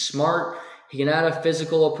 He's smart. He can add a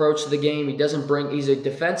physical approach to the game. He's a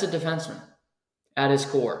defensive defenseman at his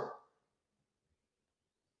core.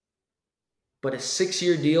 But a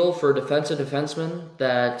 6-year deal for a defensive defenseman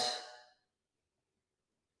that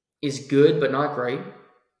is good but not great,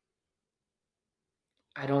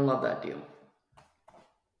 I don't love that deal.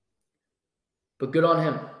 But good on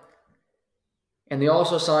him. And they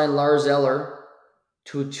also signed Lars Eller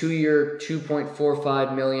to a 2-year,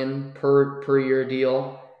 $2.45 million per year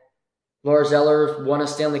deal. Lars Eller won a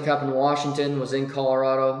Stanley Cup in Washington, was in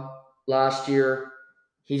Colorado last year.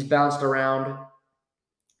 He's bounced around.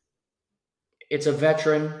 It's a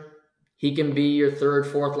veteran. He can be your third,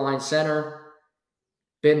 fourth line center.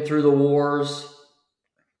 Been through the wars.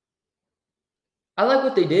 I like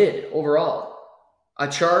what they did overall.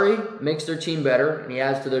 Achari makes their team better, and he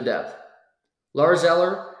adds to their depth. Lars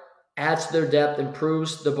Eller adds to their depth,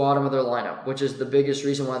 improves the bottom of their lineup, which is the biggest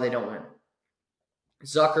reason why they don't win.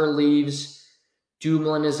 Zucker leaves.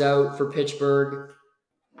 Dumoulin is out for Pittsburgh.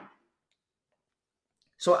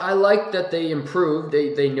 So I like that they improved.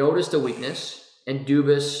 They noticed a weakness, and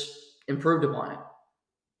Dubas improved upon it.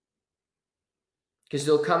 Because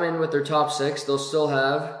they'll come in with their top 6. They'll still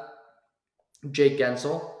have Jake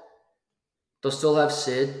Gensel. They'll still have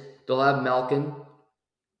Sid. They'll have Malkin,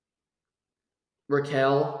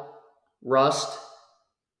 Raquel, Rust.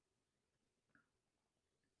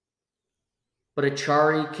 But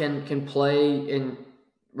Achari can play and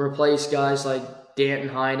replace guys like Danton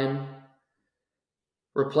Heinen,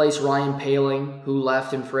 replace Ryan Poehling, who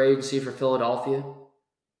left in free agency for Philadelphia.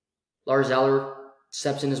 Lars Eller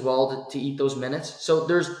steps in as well to eat those minutes. So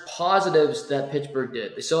there's positives that Pittsburgh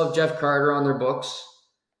did. They still have Jeff Carter on their books,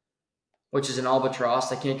 which is an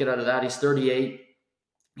albatross. I can't get out of that. He's 38.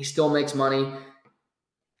 He still makes money.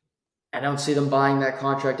 I don't see them buying that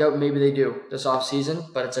contract out. Maybe they do this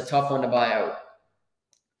offseason, but it's a tough one to buy out.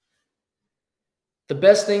 The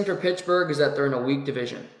best thing for Pittsburgh is that they're in a weak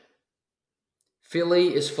division.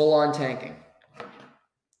 Philly is full on tanking.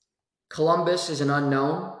 Columbus is an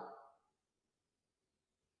unknown.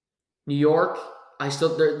 New York,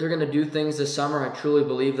 they're going to do things this summer. I truly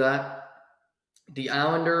believe that. The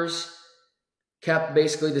Islanders kept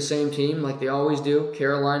basically the same team like they always do.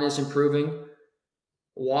 Carolina's improving.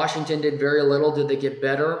 Washington did very little. Did they get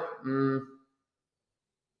better?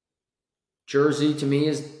 Jersey, to me,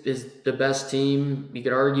 is the best team, you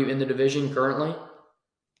could argue, in the division currently.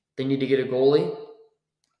 They need to get a goalie.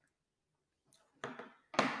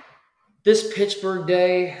 This Pittsburgh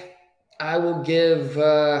day, I will give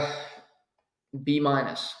B-,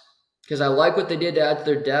 because I like what they did to add to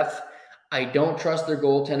their depth. I don't trust their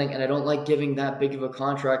goaltending, and I don't like giving that big of a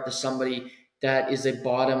contract to somebody that is a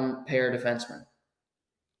bottom pair defenseman,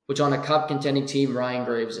 which on a cup contending team, Ryan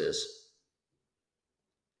Graves is.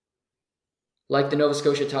 Like the Nova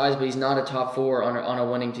Scotia Ties, but he's not a top 4 on a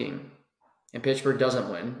winning team. And Pittsburgh doesn't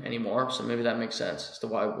win anymore, so maybe that makes sense as to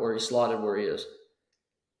where he's slotted where he is.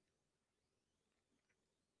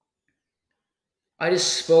 I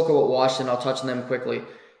just spoke about Washington. I'll touch on them quickly.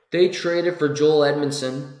 They traded for Joel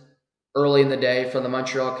Edmondson early in the day from the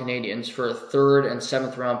Montreal Canadiens for a 3rd and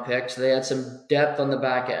 7th round pick, so they had some depth on the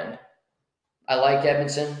back end. I like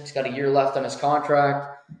Edmondson. He's got a year left on his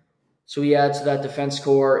contract, so he adds to that defense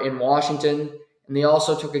core in Washington. And they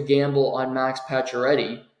also took a gamble on Max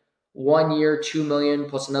Pacioretty. 1 year, $2 million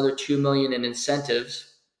plus another $2 million in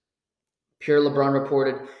incentives. Pierre LeBrun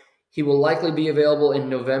reported he will likely be available in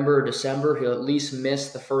November or December. He'll at least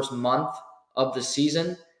miss the first month of the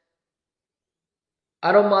season.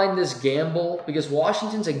 I don't mind this gamble because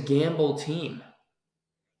Washington's a gamble team.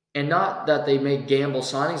 And not that they make gamble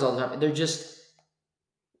signings all the time. They're just,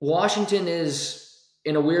 Washington is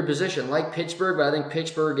in a weird position, like Pittsburgh, but I think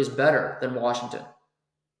Pittsburgh is better than Washington.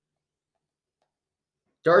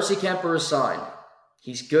 Darcy Kemper is signed.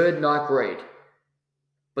 He's good, not great.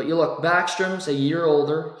 But you look, Backstrom's a year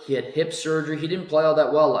older. He had hip surgery. He didn't play all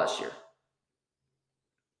that well last year.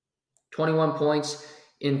 21 points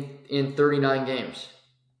in 39 games.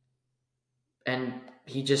 And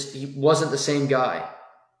he wasn't the same guy.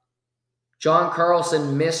 John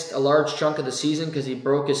Carlson missed a large chunk of the season because he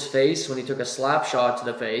broke his face when he took a slap shot to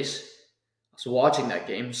the face. I was watching that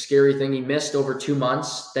game. Scary thing. He missed over 2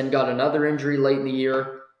 months, then got another injury late in the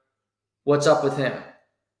year. What's up with him?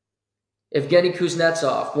 Evgeny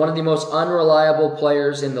Kuznetsov, one of the most unreliable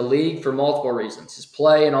players in the league for multiple reasons. His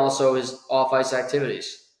play and also his off-ice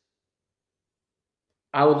activities.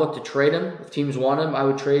 I would look to trade him. If teams want him, I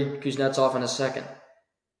would trade Kuznetsov in a second.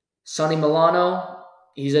 Sonny Milano,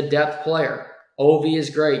 he's a depth player. Ovi is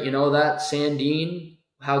great. You know that. Sandin,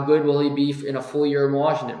 how good will he be in a full year in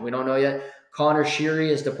Washington? We don't know yet. Connor Sheary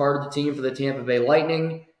has departed the team for the Tampa Bay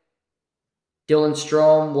Lightning. Dylan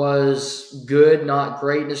Strome was good, not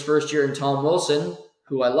great in his first year. And Tom Wilson,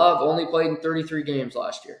 who I love, only played in 33 games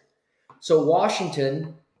last year. So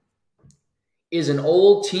Washington is an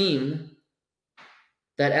old team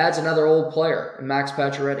that adds another old player, Max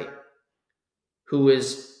Pacioretty, who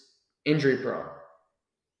is injury prone.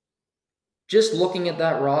 Just looking at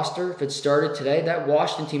that roster, if it started today, that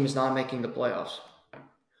Washington team is not making the playoffs.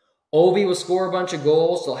 Ovi will score a bunch of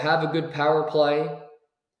goals. They'll have a good power play,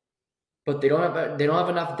 but they don't have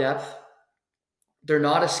enough depth. They're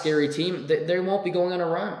not a scary team. They won't be going on a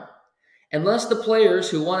run. Unless the players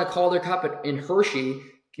who want to call their cup in Hershey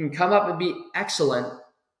can come up and be excellent,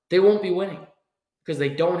 they won't be winning because they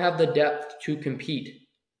don't have the depth to compete.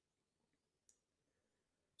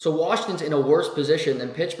 So Washington's in a worse position than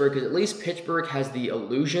Pittsburgh because at least Pittsburgh has the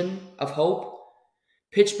illusion of hope.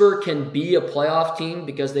 Pittsburgh can be a playoff team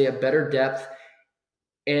because they have better depth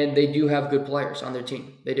and they do have good players on their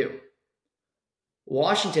team. They do.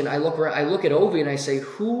 Washington, I look at Ovi and I say,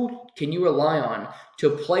 who can you rely on to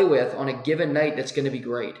play with on a given night that's going to be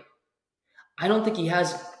great? I don't think he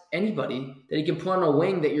has anybody that he can put on a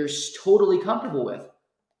wing that you're totally comfortable with.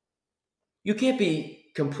 You can't be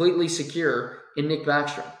completely secure in Nick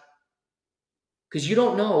Backstrom because you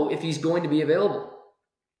don't know if he's going to be available.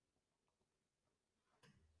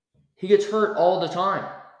 He gets hurt all the time.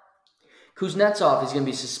 Kuznetsov is going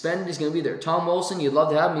to be suspended. He's going to be there. Tom Wilson, you'd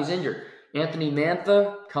love to have him. He's injured. Anthony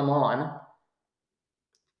Mantha, come on.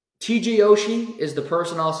 TJ Oshie is the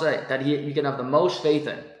person I'll say that you can have the most faith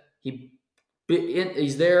in.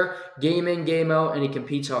 He's there, game in, game out, and he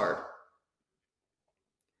competes hard.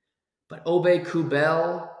 But Obey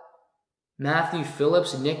Kubel, Matthew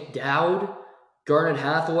Phillips, Nick Dowd, Garnet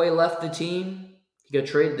Hathaway left the team. He got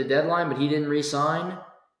traded at the deadline, but he didn't re-sign.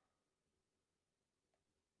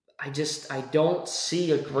 I don't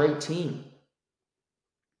see a great team.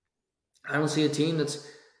 I don't see a team that's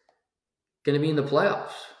going to be in the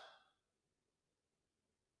playoffs.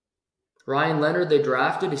 Ryan Leonard, they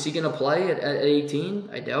drafted. Is he going to play at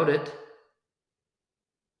 18? I doubt it.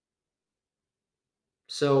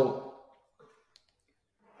 So,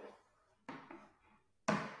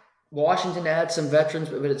 Washington adds some veterans,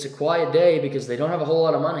 but it's a quiet day because they don't have a whole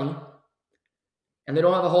lot of money. And they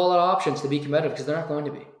don't have a whole lot of options to be competitive because they're not going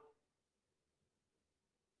to be.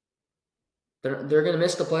 They're going to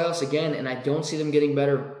miss the playoffs again, and I don't see them getting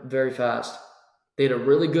better very fast. They had a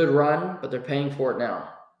really good run, but they're paying for it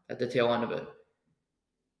now at the tail end of it.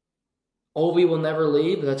 Ovi will never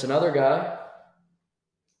leave, but that's another guy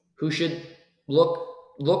who should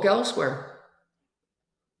look elsewhere.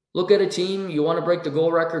 Look at a team. You want to break the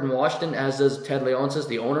goal record in Washington, as does Ted Leonsis,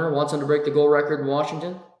 the owner, wants him to break the goal record in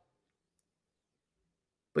Washington.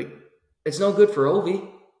 But it's no good for Ovi.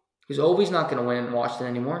 Because Ovi's not going to win in Washington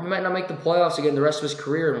anymore. He might not make the playoffs again the rest of his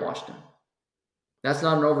career in Washington. That's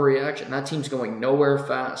not an overreaction. That team's going nowhere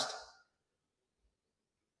fast.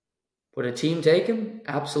 Would a team take him?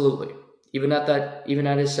 Absolutely. Even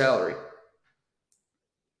at his salary.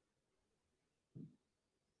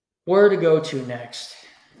 Where to go to next?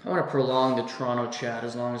 I want to prolong the Toronto chat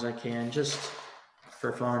as long as I can, just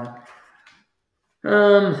for fun.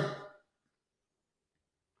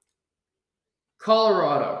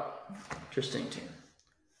 Colorado. Interesting team.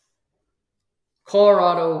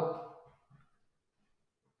 Colorado,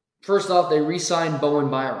 first off, they re-signed Bowen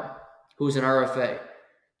Byram, who's an RFA.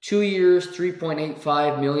 2 years,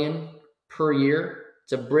 $3.85 million per year.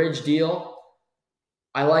 It's a bridge deal.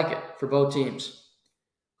 I like it for both teams.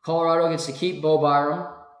 Colorado gets to keep Bo Byram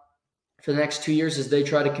for the next 2 years as they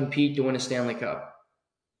try to compete to win a Stanley Cup.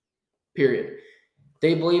 Period.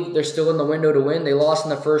 They believe they're still in the window to win. They lost in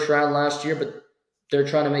the first round last year, but they're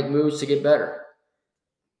trying to make moves to get better.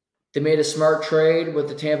 They made a smart trade with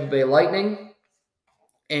the Tampa Bay Lightning.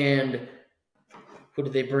 And who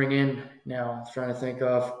did they bring in now? I'm trying to think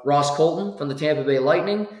of Ross Colton from the Tampa Bay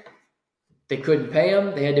Lightning. They couldn't pay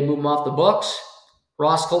him. They had to move him off the books.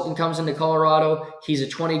 Ross Colton comes into Colorado. He's a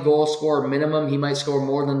 20-goal scorer minimum. He might score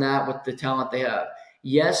more than that with the talent they have.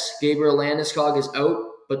 Yes, Gabriel Landeskog is out,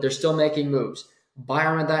 but they're still making moves.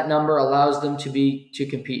 Byron at that number allows them to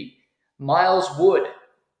compete. Miles Wood,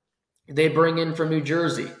 they bring in from New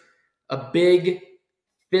Jersey. A big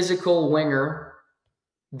physical winger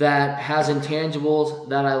that has intangibles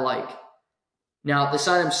that I like. Now, they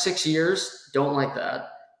signed him 6 years. Don't like that.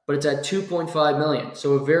 But it's at $2.5 million.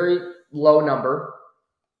 So a very low number.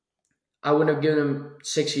 I wouldn't have given him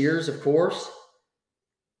 6 years, of course.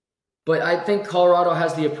 But I think Colorado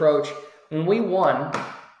has the approach. When we won,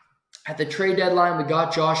 at the trade deadline, we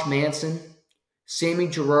got Josh Manson. Sammy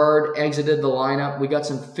Girard exited the lineup. We got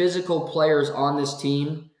some physical players on this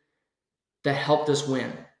team that helped us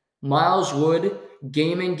win. Miles Wood,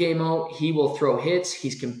 game in, game out, he will throw hits.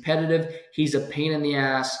 He's competitive. He's a pain in the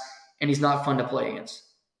ass, and he's not fun to play against.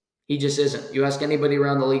 He just isn't. You ask anybody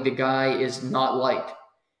around the league, the guy is not liked.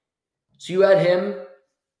 So you add him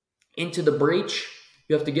into the breach.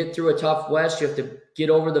 You have to get through a tough West. You have to get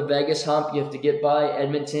over the Vegas hump. You have to get by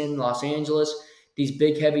Edmonton, Los Angeles, these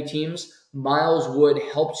big, heavy teams. Miles Wood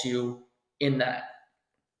helps you in that.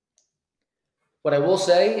 What I will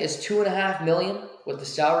say is $2.5 million with the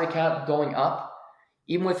salary cap going up,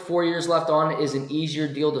 even with 4 years left on, is an easier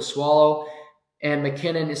deal to swallow. And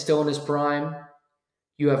McKinnon is still in his prime.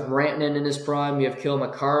 You have Rantanen in his prime. You have Kyle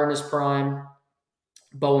McCarr in his prime.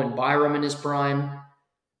 Bowen Byram in his prime.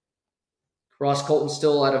 Ross Colton's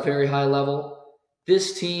still at a very high level.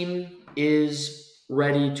 This team is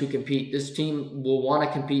ready to compete. This team will want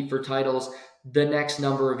to compete for titles the next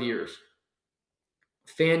number of years.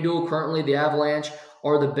 FanDuel, currently the Avalanche,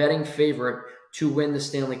 are the betting favorite to win the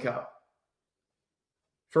Stanley Cup.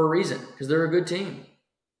 For a reason, because they're a good team.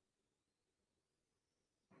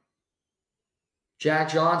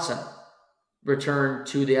 Jack Johnson returned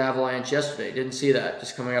to the Avalanche yesterday. Didn't see that.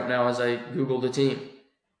 Just coming up now as I Googled the team.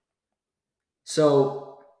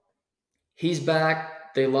 So, he's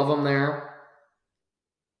back. They love him there.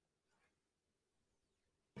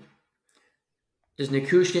 Does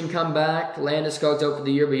Nikushkin come back? Landeskog's out for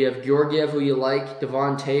the year, but you have Georgiev, who you like,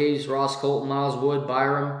 Devon Toews, Ross Colton, Miles Wood,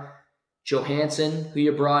 Byram, Johansson, who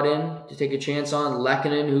you brought in to take a chance on,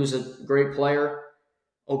 Lehkonen, who's a great player,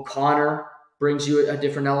 O'Connor brings you a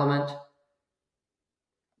different element.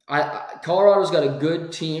 Colorado's got a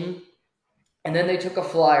good team, and then they took a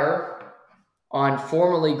flyer on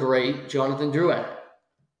formerly great Jonathan Drouin.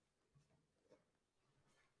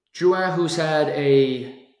 Drouin, who's had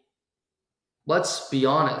let's be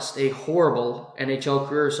honest, a horrible NHL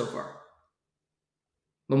career so far.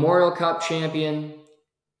 Memorial Cup champion,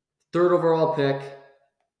 3rd overall pick,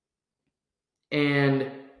 and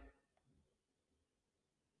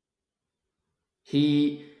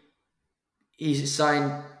he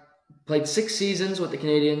played 6 seasons with the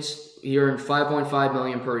Canadiens. He earned $5.5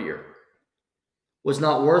 million per year. Was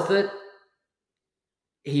not worth it.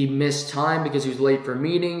 He missed time because he was late for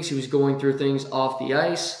meetings. He was going through things off the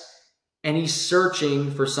ice. And he's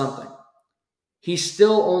searching for something. He's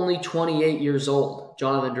still only 28 years old,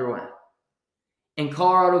 Jonathan Drouin. And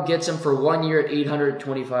Colorado gets him for 1 year at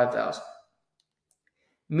 $825,000.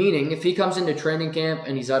 Meaning, if he comes into training camp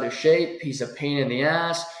and he's out of shape, he's a pain in the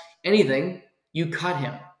ass, anything, you cut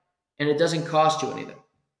him. And it doesn't cost you anything.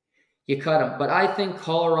 You cut him. But I think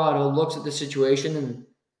Colorado looks at the situation and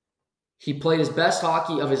he played his best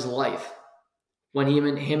hockey of his life when him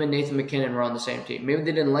and Nathan McKinnon were on the same team. Maybe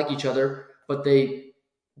they didn't like each other, but they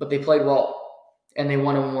played well, and they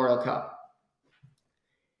won a Memorial Cup.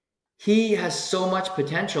 He has so much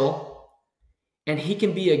potential, and he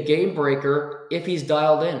can be a game breaker if he's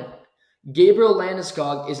dialed in. Gabriel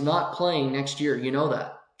Landeskog is not playing next year. You know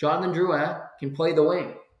that. Jonathan Drouin can play the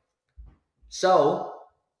wing. So,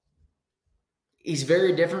 he's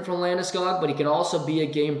very different from Landeskog, but he can also be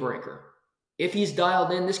a game breaker. If he's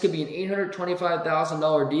dialed in, this could be an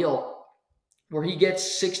 $825,000 deal where he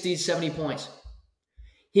gets 60, 70 points.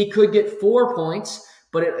 He could get 4 points,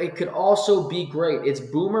 but it could also be great. It's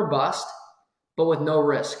boom or bust, but with no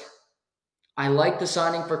risk. I like the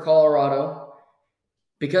signing for Colorado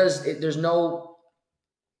because there's no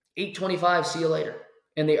 $825, see you later.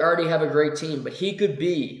 And they already have a great team, but it could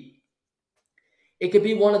be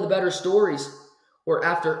one of the better stories where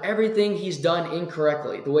after everything he's done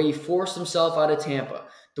incorrectly, the way he forced himself out of Tampa,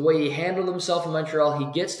 the way he handled himself in Montreal, he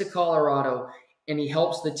gets to Colorado and he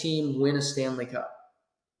helps the team win a Stanley Cup.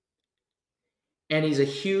 And he's a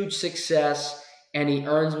huge success and he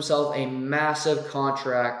earns himself a massive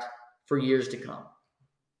contract for years to come.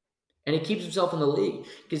 And he keeps himself in the league.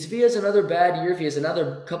 Because if he has another bad year, if he has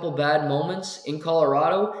another couple bad moments in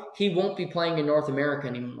Colorado, he won't be playing in North America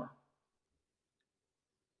anymore.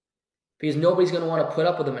 Because nobody's going to want to put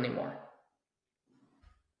up with him anymore.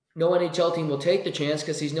 No NHL team will take the chance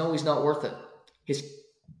because he's not worth it.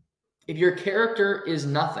 If your character is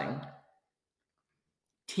nothing,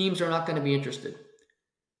 teams are not going to be interested.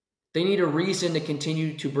 They need a reason to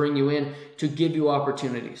continue to bring you in, to give you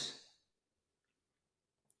opportunities.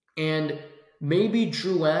 And maybe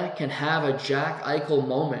Drouin can have a Jack Eichel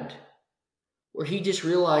moment where he just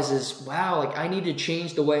realizes, wow, I need to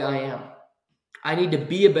change the way I am. I need to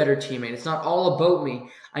be a better teammate. It's not all about me.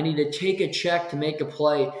 I need to take a check to make a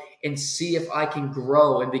play and see if I can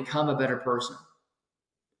grow and become a better person.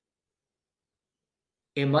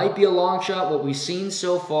 It might be a long shot. What we've seen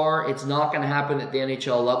so far, it's not going to happen at the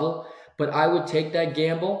NHL level. But I would take that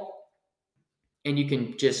gamble, and you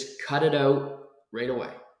can just cut it out right away.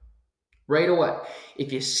 Right away.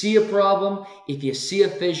 If you see a problem, if you see a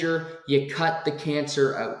fissure, you cut the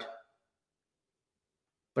cancer out.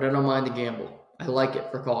 But I don't mind the gamble. I like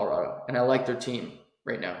it for Colorado, and I like their team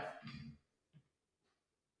right now.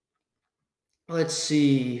 Let's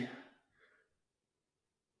see.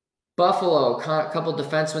 Buffalo, a couple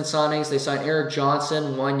defenseman signings. They signed Eric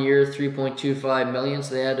Johnson, 1 year, $3.25 million.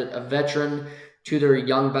 So they added a veteran to their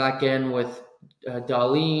young back end with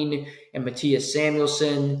Dahlin and Matthias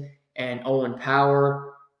Samuelsson and Owen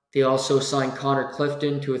Power. They also signed Connor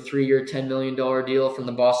Clifton to a 3-year, $10 million deal from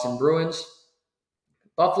the Boston Bruins.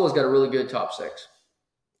 Buffalo's got a really good top six.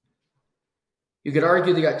 You could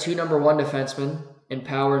argue they got 2 number 1 defensemen in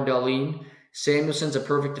Power and Dahlin. Samuelson's a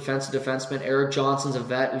perfect defensive defenseman. Eric Johnson's a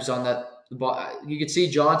vet who's on that. You could see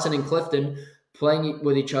Johnson and Clifton playing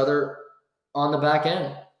with each other on the back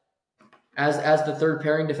end as the third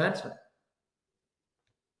pairing defenseman.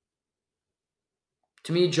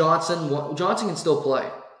 To me, Johnson can still play.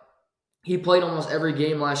 He played almost every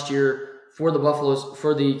game last year for the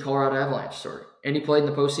Colorado Avalanche, and he played in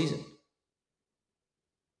the postseason.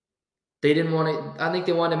 They didn't want to. I think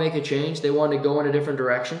they wanted to make a change. They wanted to go in a different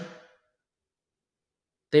direction.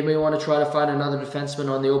 They may want to try to find another defenseman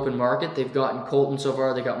on the open market. They've gotten Colton so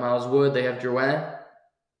far. They got Miles Wood. They have Drouin.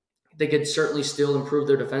 They could certainly still improve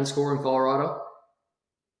their defense score in Colorado.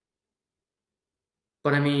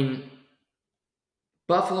 But, I mean,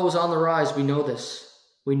 Buffalo's on the rise. We know this.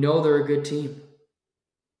 We know they're a good team.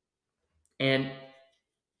 And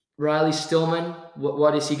Riley Stillman,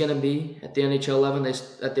 what is he going to be at the NHL level? They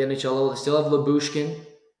still have Lyubushkin.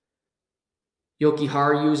 Yoki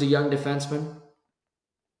Haru is a young defenseman.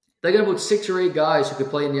 They got about 6 or 8 guys who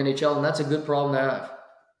could play in the NHL, and that's a good problem to have.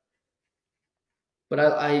 But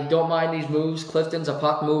I don't mind these moves. Clifton's a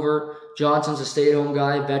puck mover. Johnson's a stay-at-home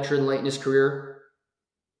guy, veteran late in his career.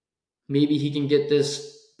 Maybe he can get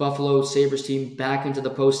this Buffalo Sabres team back into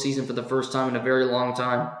the postseason for the first time in a very long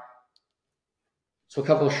time. So a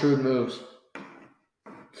couple of shrewd moves.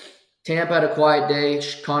 Tampa had a quiet day.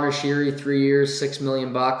 Connor Sheary, 3 years, $6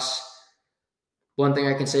 million. One thing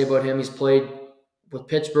I can say about him, he's played with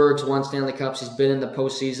Pittsburgh's won Stanley Cups. He's been in the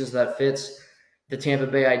postseason, so that fits the Tampa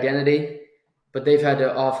Bay identity. But they've had to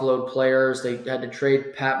offload players. They had to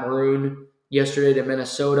trade Pat Maroon yesterday to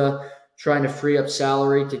Minnesota, trying to free up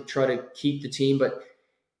salary to try to keep the team. But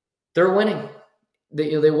they're winning.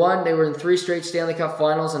 They won. They were in 3 straight Stanley Cup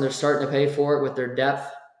finals, and they're starting to pay for it with their depth.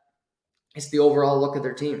 It's the overall look of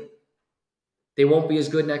their team. They won't be as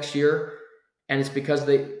good next year, and it's because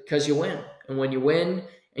you win. And when you win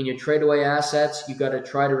and you trade away assets, you got to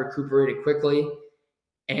try to recuperate it quickly,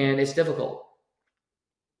 and it's difficult.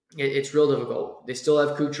 It's real difficult. They still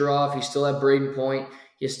have Kucherov. You still have Braden Point.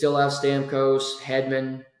 You still have Stamkos,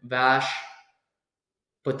 Hedman, Vash.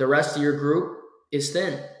 But the rest of your group is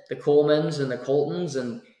thin. The Colemans and the Coltons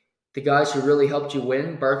and the guys who really helped you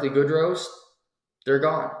win, Barclay Goodrows, they're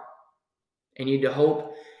gone. And you need to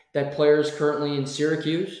hope that players currently in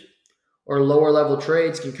Syracuse or lower level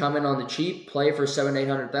trades can come in on the cheap, play for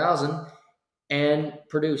 $700,000-$800,000 and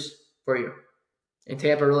produce for you. And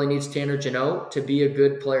Tampa really needs Tanner Jeannot to be a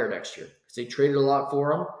good player next year because they traded a lot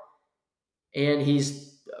for him, and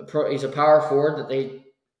he's a power forward that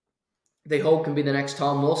they hope can be the next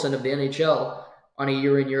Tom Wilson of the NHL on a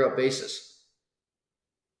year-in, year-out basis.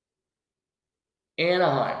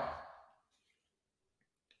 Anaheim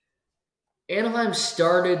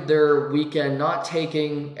started their weekend not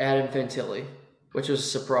taking Adam Fantilli, which was a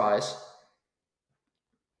surprise.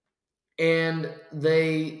 And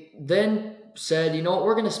they then said, you know what,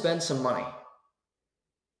 we're going to spend some money.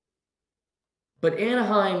 But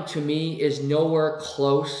Anaheim, to me, is nowhere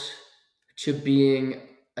close to being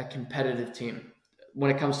a competitive team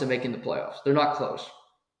when it comes to making the playoffs. They're not close.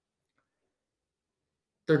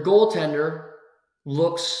 Their goaltender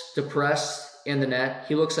looks depressed in the net.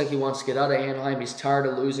 He looks like he wants to get out of Anaheim. He's tired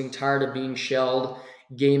of losing, tired of being shelled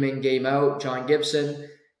game in, game out. John Gibson.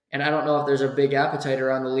 And I don't know if there's a big appetite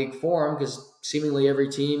around the league for him because seemingly every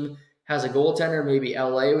team has a goaltender. Maybe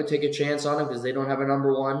LA would take a chance on him because they don't have a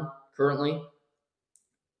number 1 currently.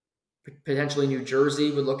 Potentially New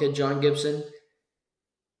Jersey would look at John Gibson.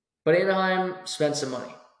 But Anaheim spent some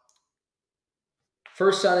money.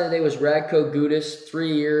 First sign of the day was Radko Gudas,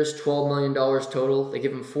 3 years, $12 million total. They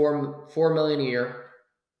give him $4 million a year.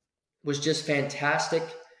 Was just fantastic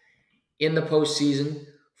in the postseason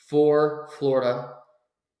for Florida.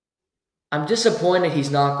 I'm disappointed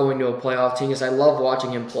he's not going to a playoff team because I love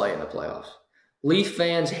watching him play in the playoffs. Leaf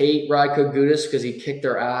fans hate Radko Gudas because he kicked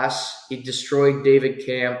their ass. He destroyed David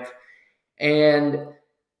Kampf. And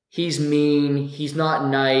he's mean, he's not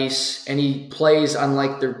nice, and he plays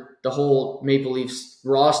unlike the whole Maple Leafs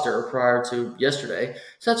roster prior to yesterday.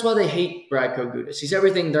 So that's why they hate Radko Gudas. He's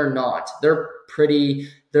everything they're not. They're pretty,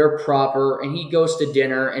 they're proper, and he goes to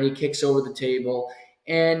dinner and he kicks over the table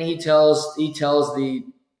and he tells the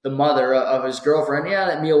mother of his girlfriend, yeah,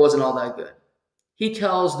 that meal wasn't all that good. He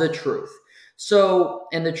tells the truth. So,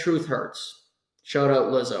 and the truth hurts. Shout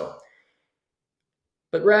out Lizzo.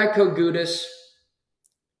 But Radko Gudas,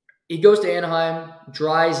 he goes to Anaheim,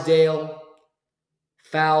 Drysdale,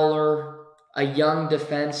 Fowler, a young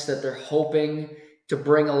defense that they're hoping to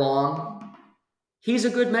bring along. He's a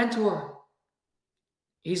good mentor.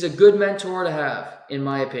 He's a good mentor to have, in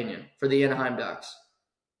my opinion, for the Anaheim Ducks.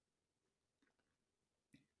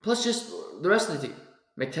 Plus just the rest of the team.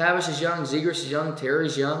 McTavish is young, Zegras is young,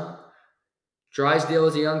 Terry's young. Drysdale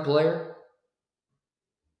is a young player.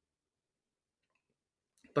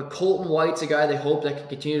 But Colton White's a guy they hope that can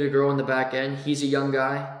continue to grow in the back end. He's a young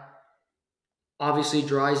guy. Obviously,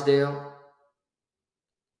 Drysdale.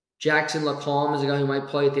 Jackson Lacombe is a guy who might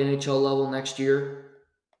play at the NHL level next year.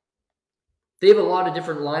 They have a lot of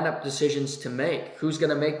different lineup decisions to make. Who's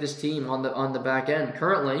going to make this team on the back end?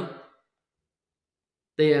 Currently,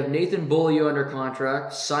 they have Nathan Beaulieu under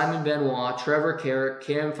contract, Simon Benoit, Trevor Carrick,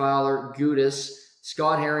 Cam Fowler, Gudas,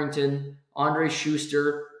 Scott Harrington, Andre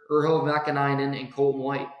Schuster, Urho Vakanainen, and Colton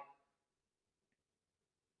White.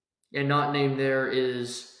 And not named there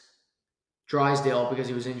is Drysdale because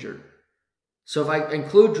he was injured. So if I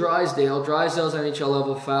include Drysdale's NHL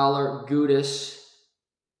level, Fowler, Gudas,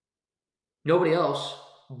 nobody else.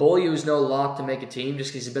 Beaulieu's no lock to make a team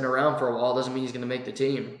just because he's been around for a while doesn't mean he's going to make the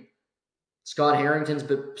team. Scott Harrington's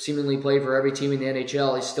seemingly played for every team in the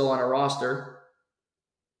NHL. He's still on a roster.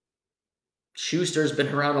 Schuster's been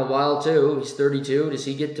around a while too. He's 32. Does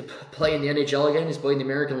he get to play in the NHL again? He's played in the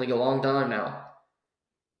American League a long time now.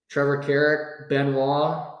 Trevor Carrick,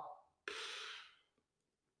 Benoit.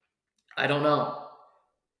 I don't know.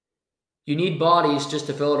 You need bodies just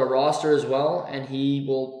to fill out a roster as well, and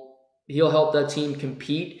he'll help that team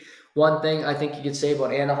compete. One thing I think you could say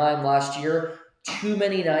about Anaheim last year, too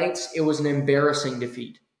many nights, it was an embarrassing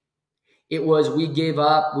defeat. It was, we gave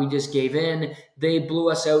up, we just gave in. They blew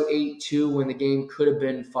us out 8-2 when the game could have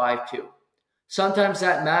been 5-2. Sometimes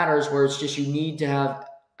that matters where it's just you need to have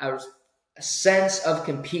a sense of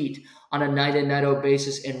compete on a night-in, night-out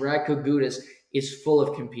basis, and Radko Gudas is full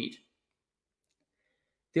of compete.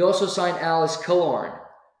 They also signed Alex Killorn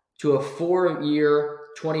to a 4-year,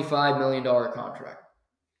 $25 million contract.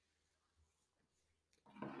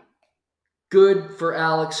 Good for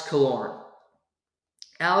Alex Killorn.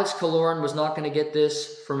 Alex Killorn was not going to get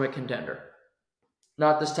this from a contender.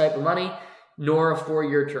 Not this type of money, nor a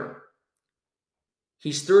 4-year term.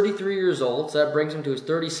 He's 33 years old, so that brings him to his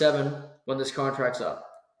 37 when this contract's up.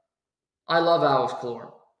 I love Alex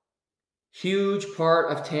Killorn. Huge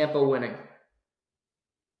part of Tampa winning.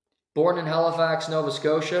 Born in Halifax, Nova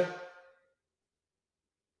Scotia.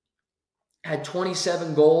 Had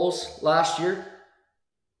 27 goals last year.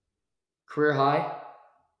 Career high.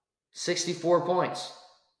 64 points.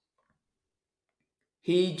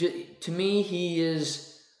 To me,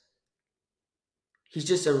 he's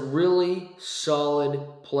just a really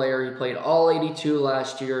solid player. He played all 82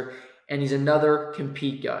 last year, and he's another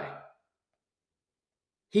compete guy.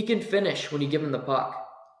 He can finish when you give him the puck.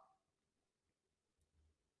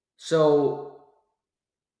 So,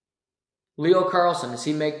 Leo Carlson, if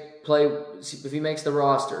he makes the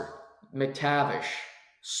roster, McTavish,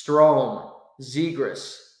 Strome,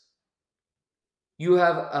 Zegras, you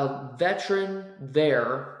have a veteran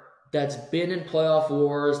there that's been in playoff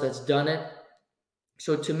wars, that's done it.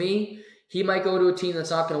 So to me, he might go to a team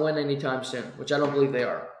that's not going to win anytime soon, which I don't believe they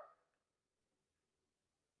are.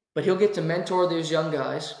 But he'll get to mentor these young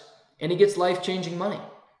guys, and he gets life-changing money.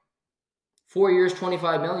 4 years,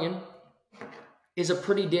 $25 million is a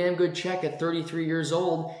pretty damn good check at 33 years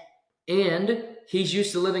old, and he's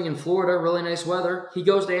used to living in Florida, really nice weather. He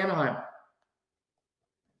goes to Anaheim.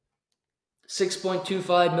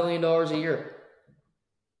 $6.25 million a year.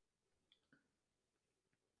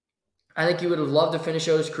 I think he would have loved to finish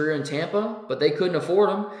out his career in Tampa, but they couldn't afford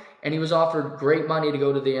him, and he was offered great money to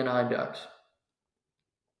go to the Anaheim Ducks.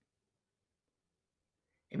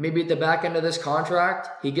 And maybe at the back end of this contract,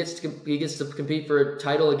 he gets to compete for a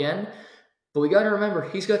title again. But we got to remember,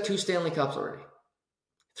 he's got 2 Stanley Cups already.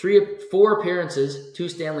 4 appearances, 2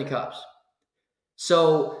 Stanley Cups.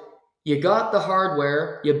 So You got the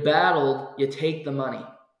hardware, you battled, you take the money.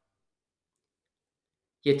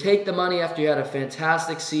 You take the money after you had a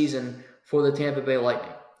fantastic season for the Tampa Bay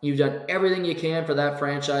Lightning. You've done everything you can for that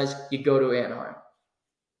franchise. You go to Anaheim.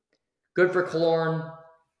 Good for Killorn.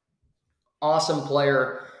 Awesome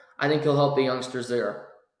player. I think he'll help the youngsters there,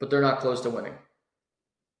 but they're not close to winning.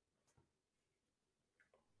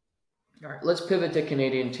 All right, let's pivot to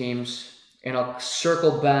Canadian teams, and I'll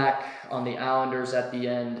circle back on the Islanders at the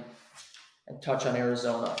end and touch on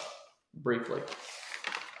Arizona briefly.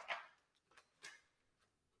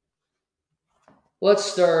 Let's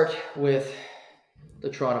start with the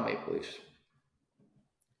Toronto Maple Leafs.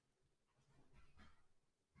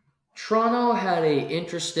 Toronto had an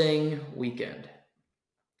interesting weekend.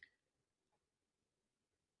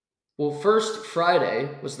 Well, first, Friday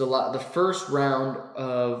was the first round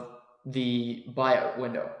of the buyout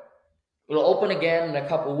window. It'll open again in a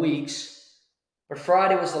couple weeks, but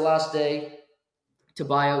Friday was the last day to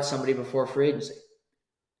buy out somebody before free agency.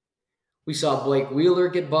 We saw Blake Wheeler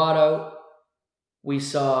get bought out. We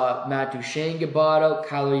saw Matt Duchene get bought out.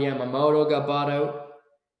 Kyler Yamamoto got bought out.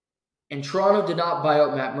 And Toronto did not buy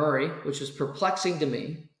out Matt Murray, which was perplexing to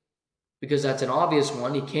me because that's an obvious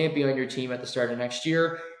one. He can't be on your team at the start of next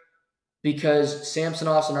year because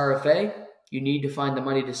Samsonov's an RFA. You need to find the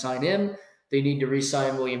money to sign him. They need to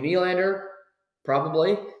re-sign William Nylander,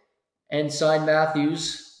 probably, and sign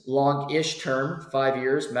Matthews, long-ish term, 5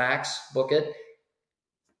 years max, book it,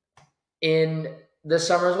 in this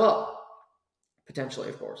summer as well. Potentially,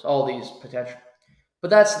 of course. All these potential. But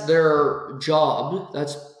that's their job.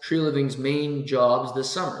 That's Tree Living's main jobs this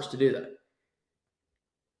summer is to do that.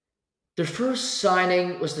 Their first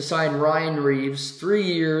signing was to sign Ryan Reeves, 3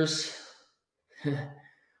 years,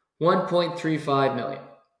 $1.35 million.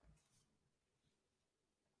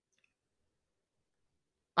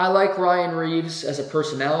 I like Ryan Reeves as a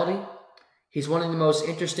personality. He's one of the most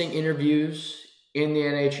interesting interviews in the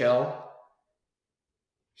NHL.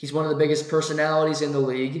 He's one of the biggest personalities in the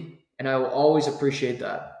league, and I will always appreciate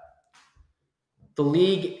that. The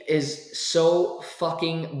league is so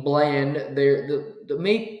fucking bland.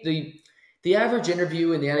 The average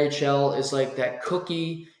interview in the NHL is like that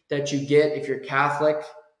cookie that you get if you're Catholic.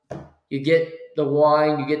 You get the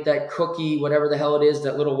wine, you get that cookie, whatever the hell it is,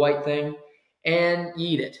 that little white thing, and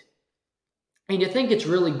you eat it. And you think it's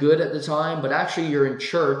really good at the time, but actually you're in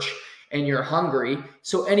church and you're hungry,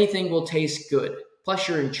 so anything will taste good. Plus,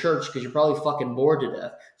 you're in church because you're probably fucking bored to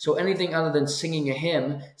death. So anything other than singing a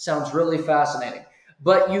hymn sounds really fascinating.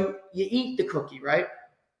 But you eat the cookie, right?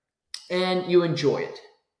 And you enjoy it.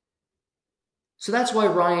 So that's why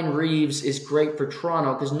Ryan Reeves is great for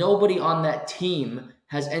Toronto, because nobody on that team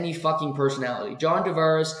has any fucking personality. John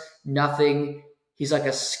Tavares, nothing. He's like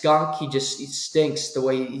a skunk. He stinks the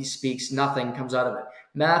way he speaks. Nothing comes out of it.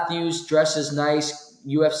 Matthews dresses nice.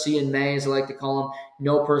 UFC in May, as I like to call him,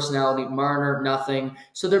 no personality. Marner, nothing.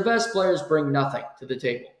 So their best players bring nothing to the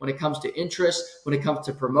table. When it comes to interest, when it comes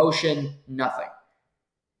to promotion, nothing.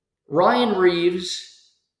 Ryan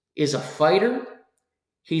Reeves is a fighter.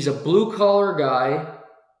 He's a blue-collar guy,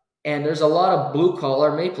 and there's a lot of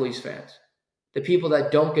blue-collar Maple Leafs fans, the people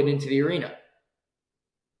that don't get into the arena.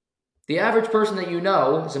 The average person that you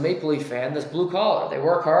know is a Maple Leaf fan that's blue-collar. They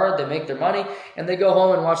work hard, they make their money, and they go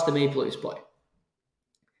home and watch the Maple Leafs play.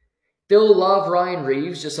 They'll love Ryan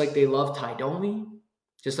Reeves just like they love Ty Domi,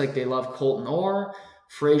 just like they love Colton Orr,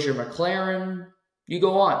 Fraser McLaren. You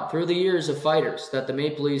go on through the years of fighters that the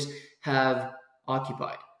Maple Leafs have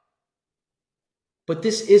occupied. But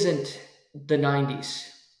this isn't the 90s.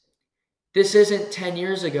 This isn't 10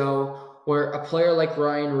 years ago where a player like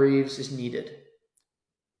Ryan Reeves is needed.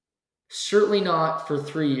 Certainly not for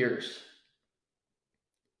 3 years.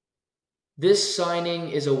 This signing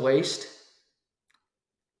is a waste.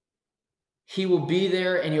 He will be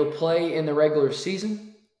there and he'll play in the regular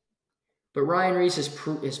season. But Ryan Reeves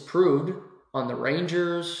has proved on the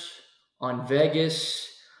Rangers, on Vegas,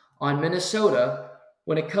 on Minnesota,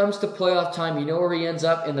 when it comes to playoff time, you know where he ends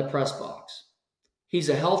up? In the press box. He's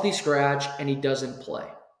a healthy scratch and he doesn't play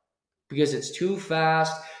because it's too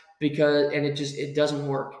fast and it doesn't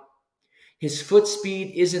work. His foot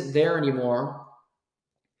speed isn't there anymore.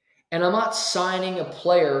 And I'm not signing a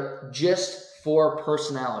player just for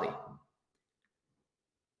personality.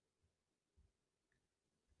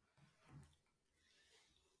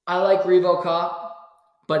 I like Revo Cop,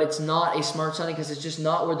 but it's not a smart signing because it's just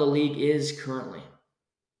not where the league is currently.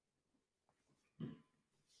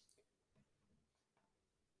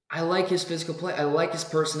 I like his physical play. I like his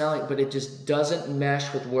personality, but it just doesn't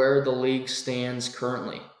mesh with where the league stands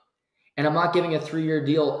currently. And I'm not giving a 3-year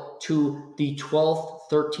deal to the 12th,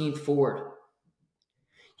 13th forward.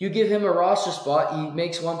 You give him a roster spot, he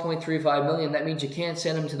makes $1.35 million. That means you can't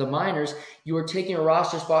send him to the minors. You are taking a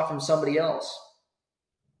roster spot from somebody else.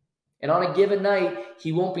 And on a given night,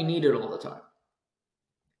 he won't be needed all the time.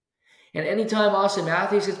 And anytime Austin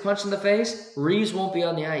Matthews gets punched in the face, Reeves won't be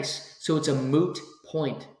on the ice. So it's a moot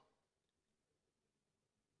point.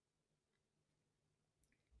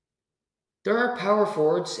 There are power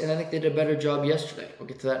forwards, and I think they did a better job yesterday. We'll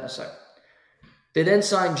get to that in a second. They then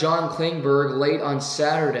signed John Klingberg late on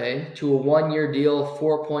Saturday to a 1-year deal,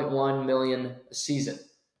 $4.1 million a season.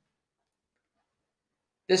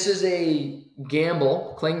 This is a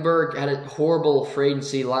gamble. Klingberg had a horrible free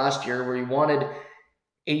agency last year where he wanted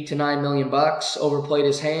 $8 to $9 million, overplayed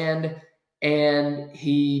his hand, and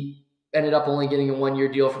he ended up only getting a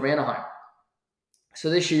 1-year deal from Anaheim. So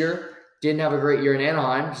this year, didn't have a great year in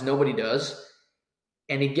Anaheim, because nobody does.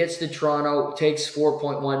 And he gets to Toronto, takes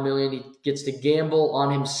 $4.1 million. He gets to gamble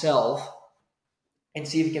on himself and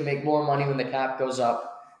see if he can make more money when the cap goes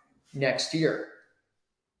up next year.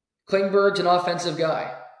 Klingberg's an offensive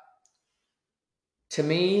guy. To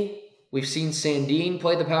me, we've seen Sandin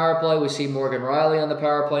play the power play. We've seen Morgan Rielly on the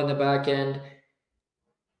power play in the back end.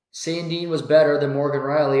 Sandin was better than Morgan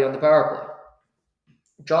Rielly on the power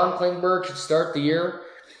play. John Klingberg should start the year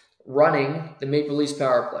running the Maple Leafs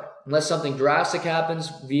power play. Unless something drastic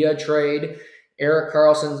happens via trade, Erik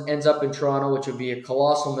Karlsson ends up in Toronto, which would be a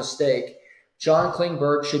colossal mistake. John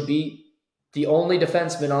Klingberg should be the only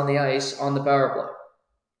defenseman on the ice on the power play.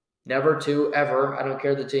 Never to, ever. I don't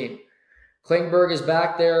care the team. Klingberg is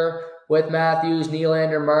back there with Matthews,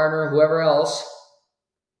 Nylander, Marner, whoever else.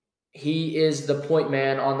 He is the point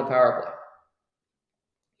man on the power play.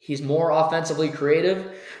 He's more offensively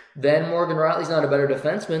creative than Morgan Rielly. He's not a better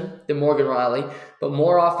defenseman than Morgan Rielly, but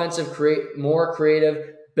more offensive, more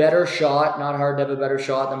creative, better shot. Not hard to have a better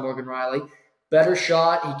shot than Morgan Rielly. Better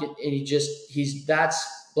shot.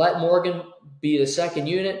 Let Morgan be the second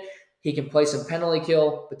unit. He can play some penalty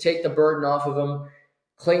kill, but take the burden off of him.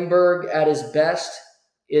 Klingberg at his best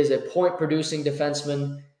is a point-producing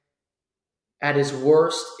defenseman. At his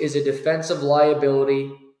worst is a defensive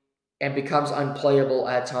liability and becomes unplayable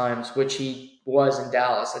at times, which he was in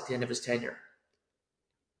Dallas at the end of his tenure.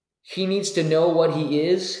 He needs to know what he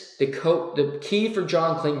is. The key for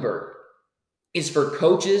John Klingberg is for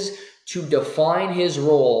coaches to define his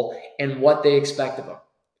role and what they expect of him.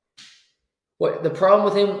 The problem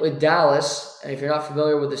with him with Dallas, and if you're not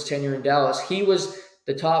familiar with his tenure in Dallas, he was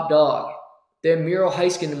the top dog. Then Miro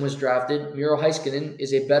Heiskanen was drafted. Miro Heiskanen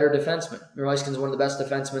is a better defenseman. Miro Heiskanen is one of the best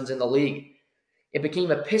defensemen in the league. It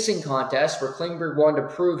became a pissing contest where Klingberg wanted to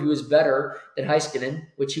prove he was better than Heiskanen,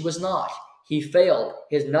 which he was not. He failed.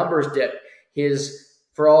 His numbers dipped.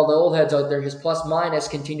 For all the old heads out there, his plus minus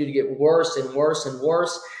continued to get worse and worse and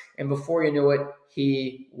worse. And before you knew it,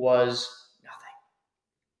 he was nothing.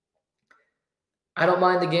 I don't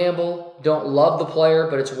mind the gamble. Don't love the player,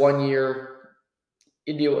 but it's 1 year.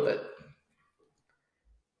 You deal with it.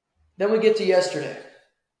 Then we get to yesterday.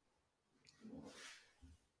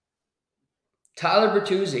 Tyler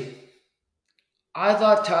Bertuzzi. I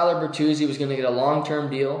thought Tyler Bertuzzi was going to get a long-term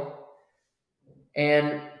deal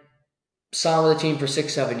and sign with the team for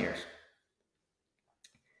 6-7 years.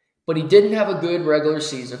 But he didn't have a good regular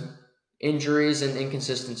season, injuries and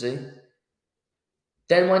inconsistency.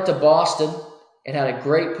 Then went to Boston and had a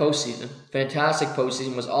great postseason. Fantastic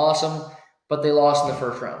postseason, was awesome, but they lost in the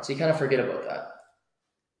first round. So you kind of forget about that.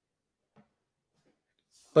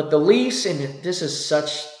 But the Leafs, and this is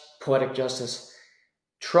such poetic justice,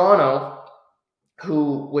 Toronto,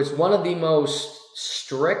 who was one of the most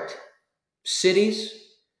strict cities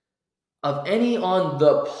of any on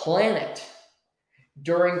the planet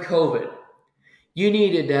during COVID. You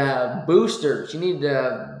needed to have boosters. You needed to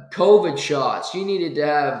have COVID shots. You needed to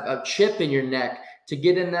have a chip in your neck to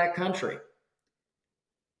get in that country.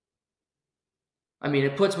 I mean,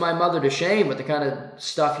 it puts my mother to shame with the kind of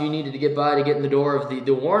stuff you needed to get by to get in the door of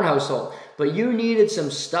the Warren household. But you needed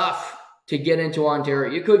some stuff to get into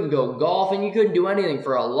Ontario. You couldn't go golfing. You couldn't do anything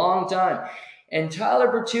for a long time. And Tyler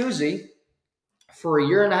Bertuzzi, for a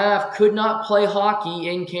year and a half, could not play hockey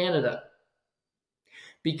in Canada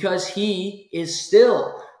because he is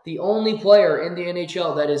still the only player in the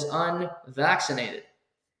NHL that is unvaccinated.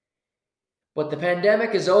 But the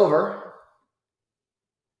pandemic is over,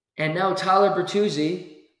 and now Tyler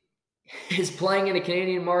Bertuzzi is playing in a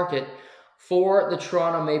Canadian market for the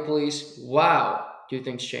Toronto Maple Leafs. Wow, do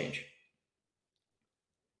things change.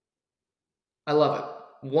 I love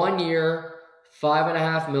it. 1 year,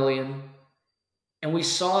 $5.5 million. And we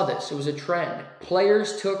saw this. It was a trend.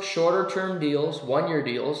 Players took shorter-term deals, 1-year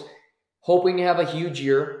deals, hoping to have a huge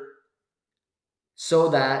year so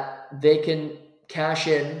that they can cash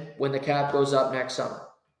in when the cap goes up next summer.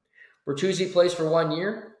 Bertuzzi plays for 1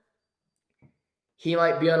 year. He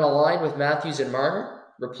might be on a line with Matthews and Marner,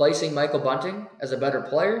 replacing Michael Bunting as a better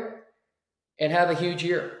player, and have a huge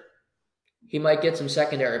year. He might get some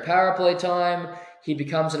secondary power play time. He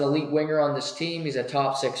becomes an elite winger on this team. He's a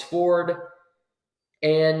top 6 forward.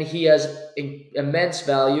 And he has immense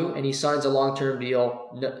value, and he signs a long-term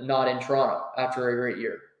deal not in Toronto after a great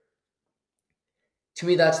year. To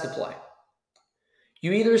me, that's the play.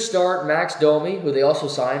 You either start Max Domi, who they also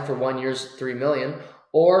signed for 1 year's $3 million,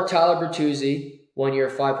 or Tyler Bertuzzi, 1 year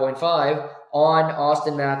 $5.5, on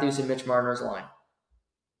Austin Matthews and Mitch Marner's line.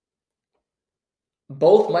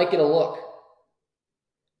 Both might get a look.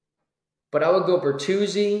 But I would go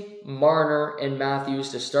Bertuzzi, Marner, and Matthews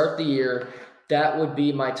to start the year. That would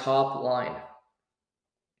be my top line.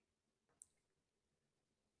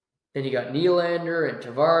 Then you got Nylander and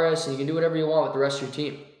Tavares, and you can do whatever you want with the rest of your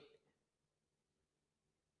team.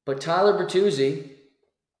 But Tyler Bertuzzi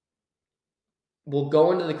will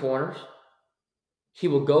go into the corners. He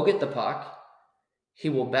will go get the puck. He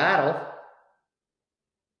will battle.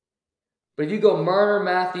 But if you go Marner,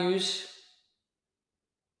 Matthews,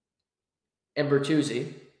 and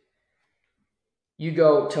Bertuzzi, you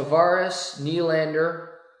go Tavares, Nylander,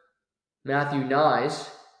 Matthew Nyes.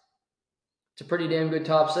 It's a pretty damn good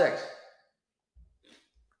top 6.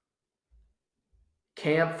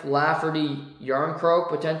 Kampf, Lafferty, Yarncroke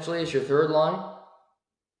potentially is your third line.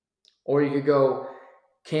 Or you could go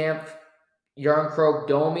Kampf, Yarncroke,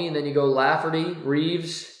 Domi, and then you go Lafferty,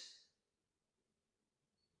 Reeves,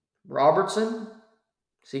 Robertson.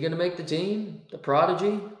 Is he going to make the team? The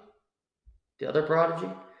prodigy? The other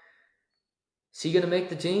prodigy? Is he going to make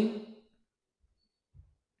the team?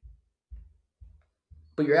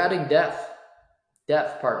 But you're adding depth.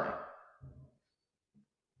 Pardon me.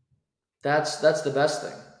 That's the best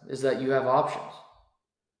thing, is that you have options.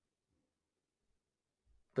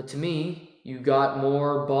 But to me, you got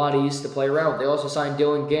more bodies to play around with. They also signed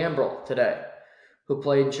Dylan Gambrell today, who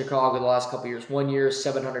played in Chicago the last couple years. 1 year,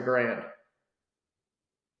 $700,000.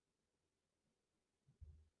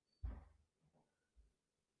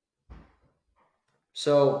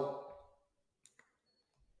 So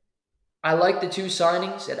I like the 2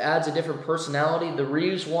 signings. It adds a different personality. The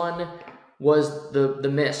Reeves one was the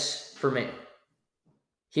miss for me.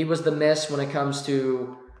 He was the miss when it comes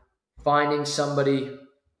to finding somebody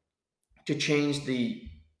to change the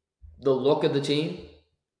look of the team.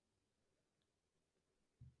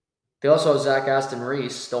 They also have Zach Aston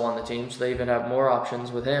Reese still on the team, so they even have more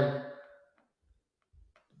options with him.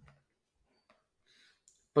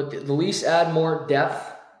 But the Leafs add more depth.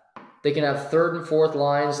 They can have third and fourth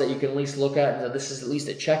lines that you can at least look at. And this is at least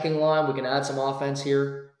a checking line. We can add some offense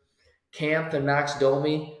here. Kampf and Max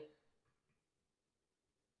Domi,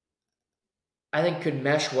 I think, could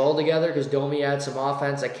mesh well together because Domi adds some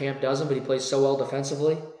offense that Kampf doesn't, but he plays so well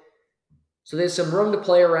defensively. So there's some room to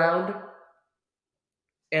play around.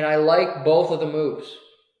 And I like both of the moves.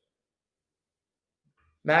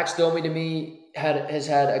 Max Domi, to me, has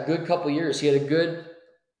had a good couple years. He had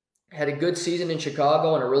a good season in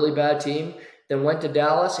Chicago on a really bad team, then went to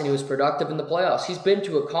Dallas, and he was productive in the playoffs. He's been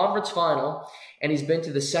to a conference final, and he's been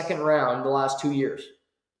to the second round the last 2 years,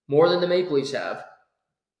 more than the Maple Leafs have.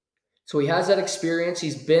 So he has that experience.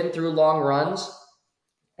 He's been through long runs,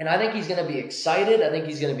 and I think he's going to be excited. I think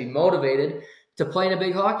he's going to be motivated to play in a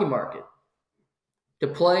big hockey market, to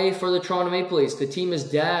play for the Toronto Maple Leafs, the team his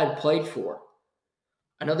dad played for.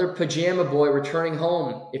 Another pajama boy returning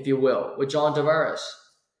home, if you will, with John Tavares.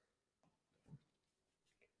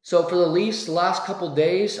 So for the Leafs, the last couple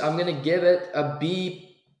days, I'm going to give it a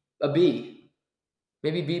B,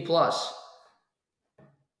 maybe B+.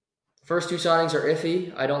 First 2 signings are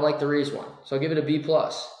iffy. I don't like the Reeves one, so I'll give it a B+.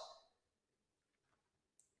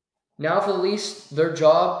 Now for the Leafs, their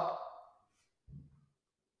job,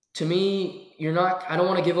 to me, I don't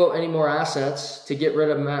want to give out any more assets to get rid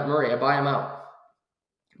of Matt Murray. I buy him out.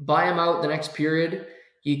 Buy him out the next period.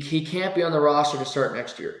 He can't be on the roster to start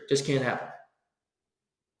next year. Just can't happen.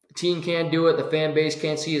 The team can't do it. The fan base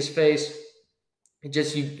can't see his face. It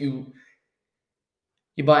just, you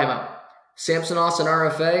buy him out. Samsonov and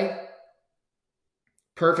RFA,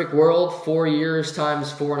 perfect world, 4 years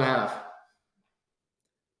times 4.5.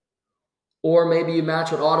 Or maybe you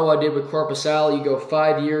match what Ottawa did with Korpisalo. You go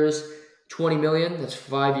 5 years, $20 million. That's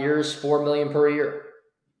 5 years, $4 million per year.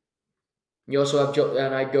 You also have,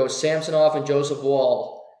 and I'd go Samsonov and Joseph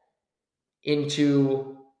Woll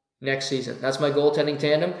into next season. That's my goaltending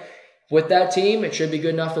tandem. With that team, it should be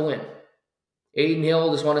good enough to win. Adin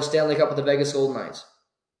Hill just won a Stanley Cup with the Vegas Golden Knights.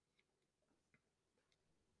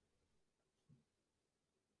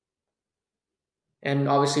 And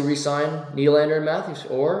obviously re-sign Nylander and Matthews,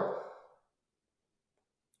 or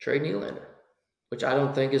trade Nylander, which I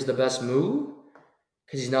don't think is the best move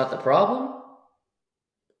because he's not the problem.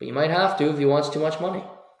 But you might have to if he wants too much money.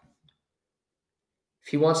 If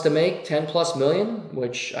he wants to make 10 plus million,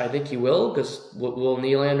 which I think he will, because Will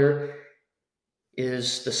Nylander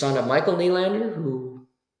is the son of Michael Nylander, who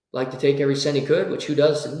liked to take every cent he could, which who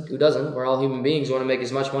doesn't? We're all human beings, want to make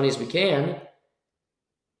as much money as we can.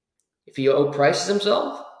 If he outprices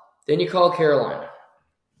himself, then you call Carolina.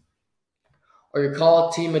 Or you call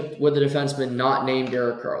a team with a defenseman not named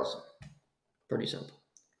Erik Karlsson. Pretty simple.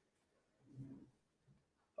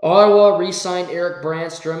 Ottawa re-signed Erik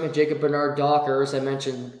Brannstrom and Jacob Bernard-Docker, as I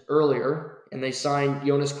mentioned earlier, and they signed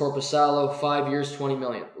Jonas Korpisalo, 5 years, $20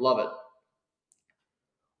 million. Love it.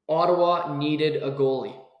 Ottawa needed a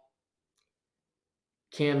goalie.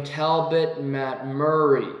 Cam Talbot, Matt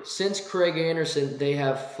Murray. Since Craig Anderson, they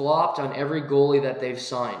have flopped on every goalie that they've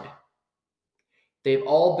signed. They've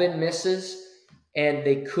all been misses, and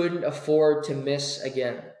they couldn't afford to miss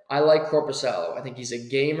again. I like Korpisalo. I think he's a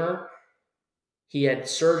gamer. He had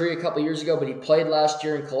surgery a couple years ago, but he played last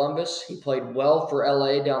year in Columbus. He played well for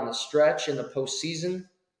LA down the stretch in the postseason.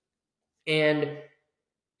 And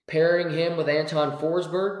pairing him with Anton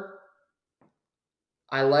Forsberg,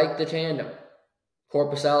 I like the tandem.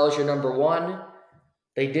 Korpisalo is your number one.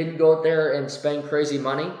 They didn't go out there and spend crazy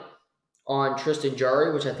money on Tristan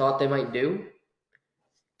Jarry, which I thought they might do.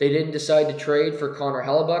 They didn't decide to trade for Connor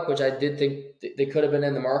Hellebuck, which I did think they could have been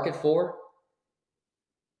in the market for.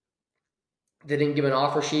 They didn't give an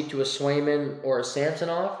offer sheet to a Swayman or a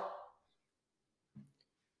Samsonov.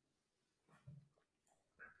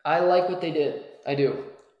 I like what they did. I do.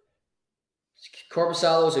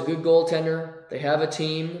 Korpisalo is a good goaltender. They have a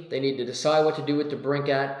team. They need to decide what to do with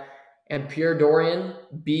DeBrincat. And Pierre Dorian,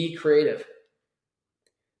 be creative.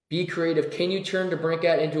 Be creative. Can you turn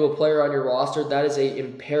DeBrincat into a player on your roster? That is an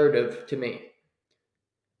imperative to me.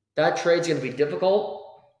 That trade's going to be difficult.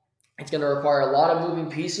 It's going to require a lot of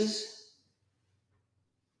moving pieces.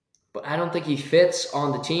 But I don't think he fits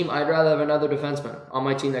on the team. I'd rather have another defenseman on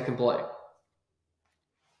my team that can play.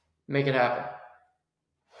 Make it happen.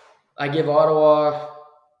 I give Ottawa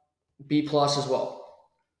B+ as well.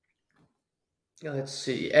 Let's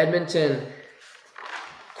see. Edmonton.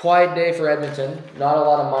 Quiet day for Edmonton. Not a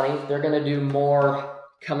lot of money. They're going to do more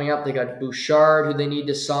coming up. They got Bouchard, who they need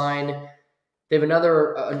to sign. They have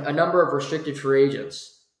a number of restricted free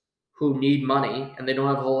agents who need money, and they don't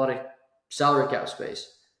have a whole lot of salary cap space.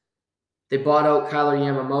 They bought out Kyler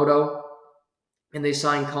Yamamoto, and they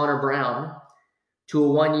signed Connor Brown to a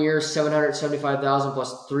 1 year, $775,000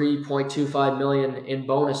 plus $3.25 million in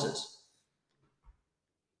bonuses.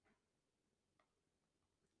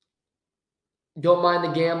 Don't mind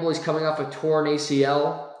the gamble. He's coming off a torn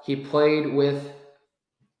ACL. He played with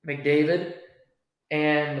McDavid,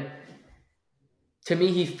 and to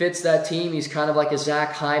me, he fits that team. He's kind of like a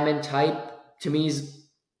Zach Hyman type. To me,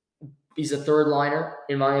 he's a third liner,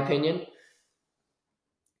 in my opinion.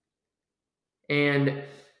 And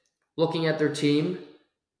looking at their team,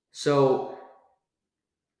 so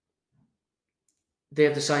they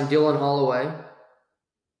have to sign Dylan Holloway.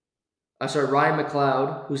 Ryan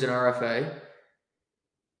McLeod, who's an RFA.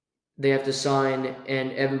 They have to sign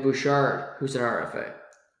Evan Bouchard, who's an RFA.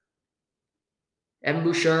 Evan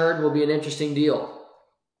Bouchard will be an interesting deal.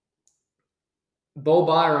 Bo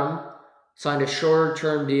Byram signed a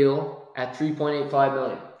shorter-term deal at $3.85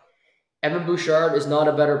 million. Evan Bouchard is not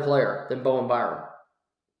a better player than Bowen Byram.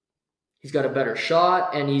 He's got a better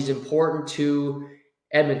shot, and he's important to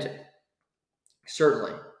Edmonton,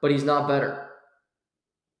 certainly, but he's not better.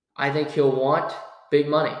 I think he'll want big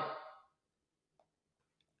money.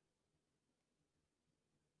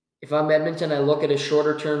 If I'm Edmonton, I look at a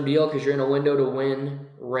shorter-term deal because you're in a window to win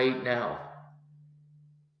right now.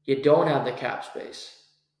 You don't have the cap space.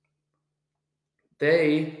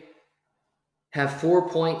 They have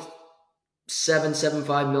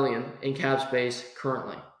 $4.775 million in cap space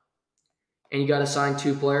currently. And you got to sign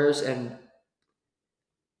two players, and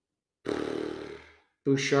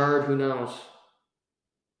Bouchard, who knows?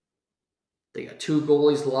 They got two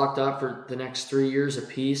goalies locked up for the next 3 years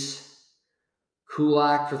apiece.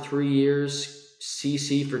 Kulak for 3 years,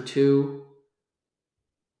 CC for 2.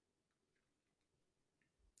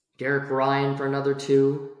 Derek Ryan for another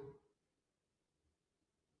 2.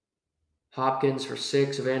 Hopkins for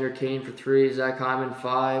 6, Evander Kane for 3, Zach Hyman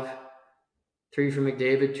 5, 3 for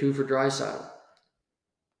McDavid, 2 for Draisaitl.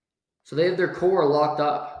 So they have their core locked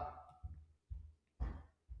up.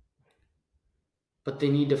 But they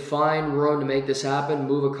need to find room to make this happen,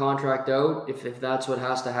 move a contract out if that's what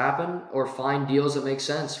has to happen, or find deals that make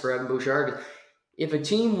sense for Evan Bouchard. If a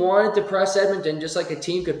team wanted to press Edmonton just like a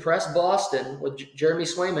team could press Boston with Jeremy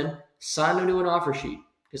Swayman, sign them to an offer sheet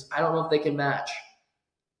because I don't know if they can match.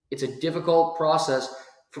 It's a difficult process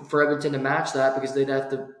for Edmonton to match that because they'd have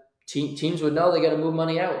to teams would know they got to move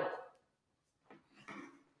money out.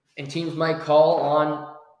 And teams might call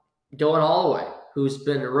on Dylan Holloway, who's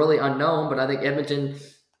been really unknown, but I think Edmonton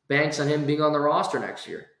banks on him being on the roster next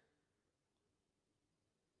year.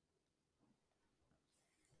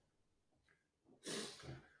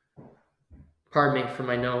 Pardon me for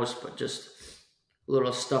my nose, but just a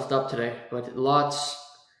little stuffed up today. But lots.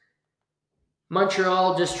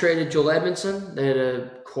 Montreal just traded Joel Edmondson. They had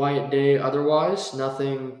a quiet day otherwise.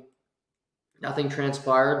 Nothing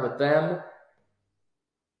transpired with them.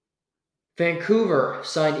 Vancouver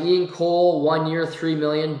signed Ian Cole, 1 year, $3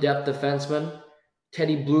 million, depth defenseman.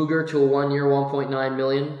 Teddy Bluger to a 1 year, $1.9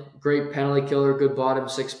 million. Great penalty killer, good bottom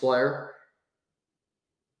six player.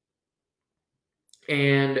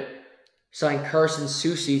 And signed Carson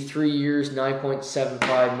Soucy, 3 years,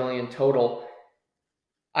 $9.75 million total.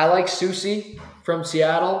 I like Soucy from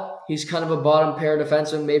Seattle. He's kind of a bottom pair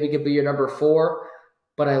defenseman, maybe could be your number 4,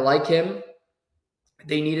 but I like him.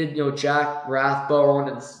 They needed, Jack Rathbone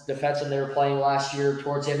and defenseman they were playing last year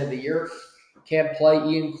towards the end of the year. Can't play.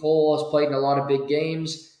 Ian Cole has played in a lot of big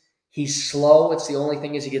games. He's slow. It's the only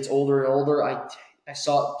thing as he gets older and older. I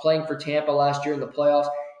saw playing for Tampa last year in the playoffs.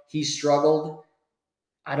 He struggled.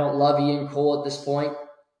 I don't love Ian Cole at this point,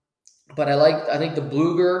 but I think the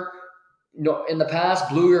Bluger. In the past,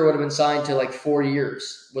 Bluger would have been signed to like 4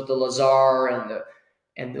 years with the Lazar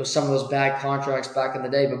and some of those bad contracts back in the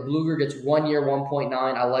day. But Bluger gets 1 year, 1.9.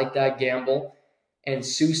 I like that gamble. And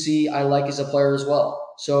Soucy, I like as a player as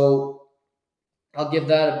well. So I'll give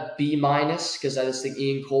that a B- because I just think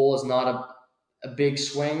Ian Cole is not a big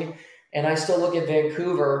swing. And I still look at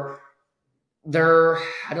Vancouver.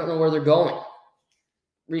 I don't know where they're going.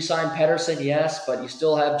 Resign Pettersson, yes, but you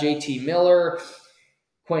still have JT Miller.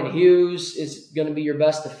 Quinn Hughes is going to be your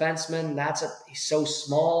best defenseman. He's so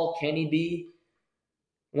small. Can he be?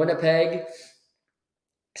 Winnipeg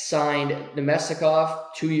signed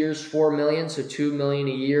Nemestikov, 2 years, $4 million, so $2 million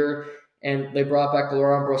a year. And they brought back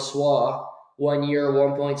Laurent Brossoit, 1 year,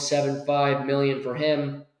 $1.75 million for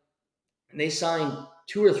him. And they signed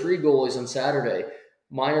 2 or 3 goalies on Saturday,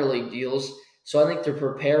 minor league deals. So I think they're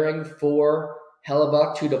preparing for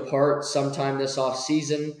Hellebuck to depart sometime this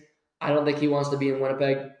offseason. I don't think he wants to be in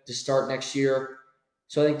Winnipeg to start next year.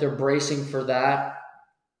 So I think they're bracing for that.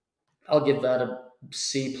 I'll give that a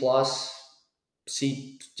C+,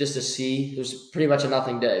 just a C. There's pretty much a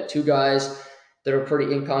nothing day. 2 guys that are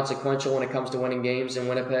pretty inconsequential when it comes to winning games in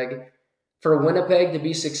Winnipeg. For Winnipeg to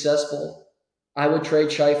be successful, I would trade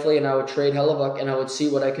Scheifele and I would trade Hellebuck and I would see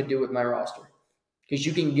what I could do with my roster. Because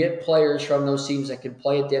you can get players from those teams that can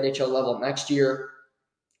play at the NHL level next year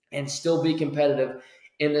and still be competitive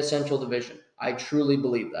in the Central Division. I truly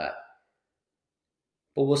believe that.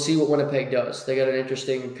 But we'll see what Winnipeg does. They got an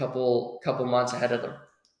interesting couple months ahead of them.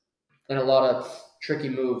 And a lot of tricky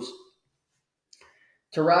moves.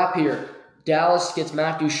 To wrap here, Dallas gets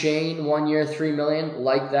Matt Duchene, 1 year, $3 million.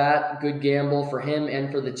 Like that. Good gamble for him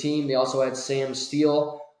and for the team. They also had Sam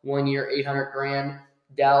Steele, 1 year, $800,000.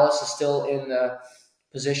 Dallas is still in the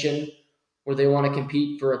position where they want to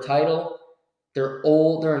compete for a title. They're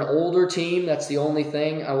old. They're an older team. That's the only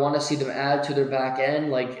thing. I want to see them add to their back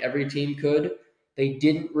end like every team could. They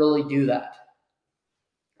didn't really do that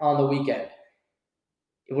on the weekend.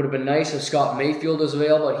 It would have been nice if Scott Mayfield was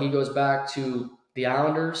available, but he goes back to the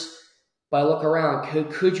Islanders. But I look around.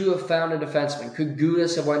 Could you have found a defenseman? Could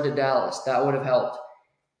Gudas have went to Dallas? That would have helped.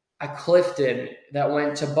 A Clifton that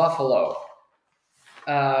went to Buffalo.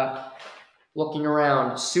 Looking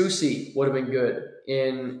around, Soucy would have been good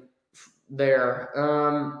in there.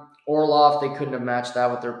 Orlov, they couldn't have matched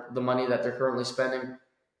that with the money that they're currently spending.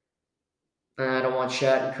 I don't want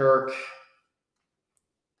Shattenkirk.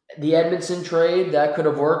 The Edmondson trade, that could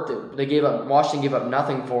have worked. Washington gave up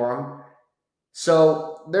nothing for him.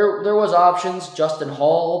 So there was options. Justin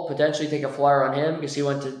Hall, potentially take a flyer on him because he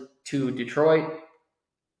went to Detroit.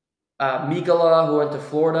 Mikala, who went to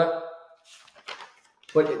Florida.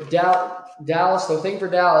 But Dallas, the thing for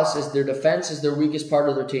Dallas is their defense is their weakest part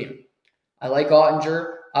of their team. I like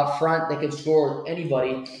Ottinger. Up front, they can score with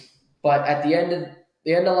anybody. But at the end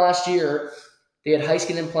of last year, they had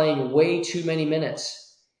Heiskanen playing way too many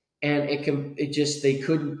minutes. And he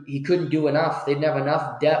couldn't do enough. They didn't have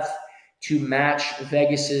enough depth to match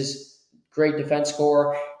Vegas's great defense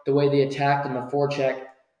core, the way they attacked in the forecheck.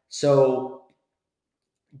 So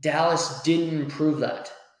Dallas didn't improve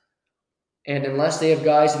that. And unless they have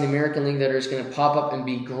guys in the American League that are just going to pop up and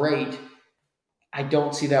be great, I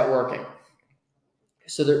don't see that working.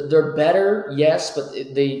 So they're better, yes, but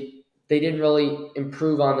they didn't really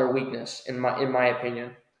improve on their weakness in my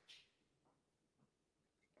opinion.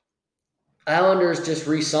 Islanders just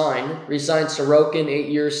re-signed Sorokin, 8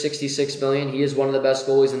 years, $66 million. He is one of the best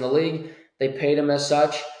goalies in the league. They paid him as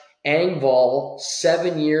such. Engvall,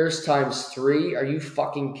 7 years times 3. Are you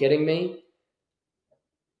fucking kidding me?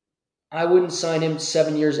 I wouldn't sign him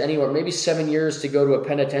 7 years anywhere. Maybe 7 years to go to a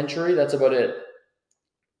penitentiary. That's about it.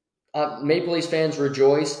 Maple Leafs fans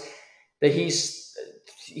rejoice that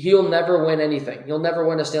he'll never win anything. He'll never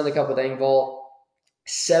win a Stanley Cup with Engvall.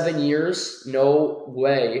 7 years? No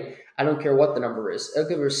way. I don't care what the number is. If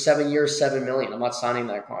it was 7 years, $7 million. I'm not signing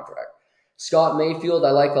that contract. Scott Mayfield,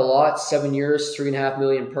 I like a lot. 7 years, $3.5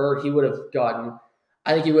 million per. He would have gotten.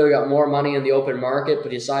 I think he would have got more money in the open market,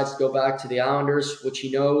 but he decides to go back to the Islanders, which he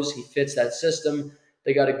knows he fits that system.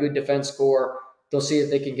 They got a good defense core. They'll see if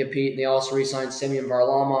they can compete, and they also re-signed Semyon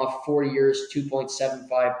Varlamov, 4 years,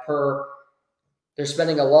 $2.75 per. They're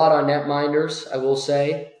spending a lot on netminders, I will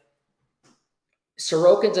say.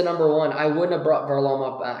 Sorokin's a number one. I wouldn't have brought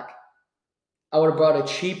Varlamov back. I would have brought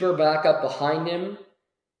a cheaper backup behind him.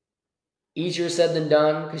 Easier said than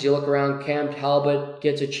done, because you look around, Cam Talbot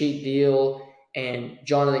gets a cheap deal, and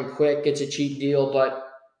Jonathan Quick gets a cheap deal, but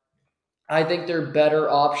I think they're better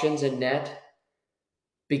options in net.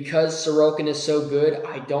 Because Sorokin is so good,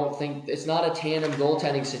 I don't think it's not a tandem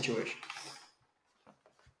goaltending situation.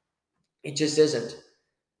 It just isn't.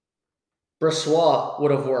 Brossoit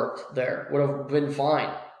would have worked there, would have been fine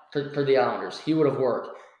for the Islanders. He would have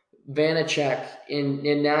worked. Vanacek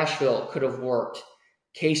in Nashville could have worked.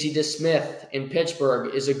 Casey DeSmith in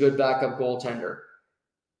Pittsburgh is a good backup goaltender.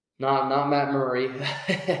 Not Matt Murray.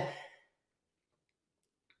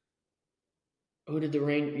 Who did the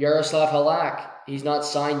Rangers? Yaroslav Halak. He's not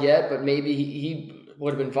signed yet, but maybe he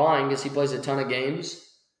would have been fine because he plays a ton of games.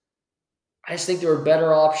 I just think there were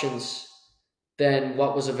better options than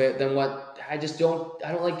what was I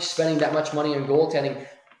don't like spending that much money on goaltending.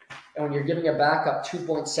 And when you're giving a backup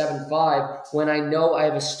 2.75, when I know I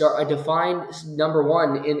have a defined number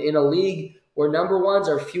one in a league where number ones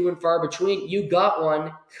are few and far between, you got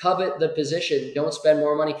one, covet the position, don't spend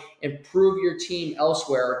more money, improve your team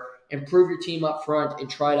elsewhere, improve your team up front, and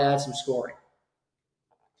try to add some scoring.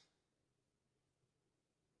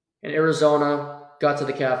 And Arizona got to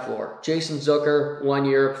the cap floor. Jason Zucker, 1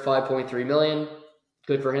 year, $5.3 million.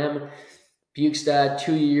 Good for him. Bukestad,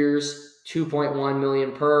 2 years, $2.1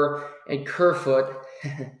 million per. And Kerfoot,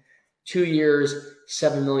 2 years,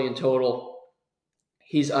 $7 million total.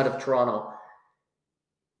 He's out of Toronto.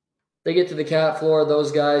 They get to the cap floor.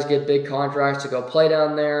 Those guys get big contracts to go play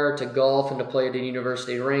down there, to golf, and to play at a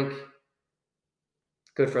university rink.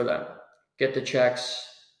 Good for them. Get the checks.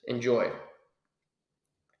 Enjoy.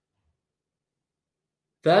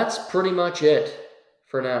 That's pretty much it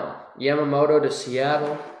for now. Yamamoto to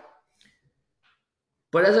Seattle.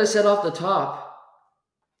 But as I said off the top,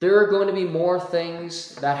 there are going to be more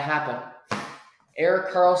things that happen.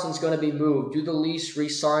 Erik Karlsson's going to be moved. Do the Leafs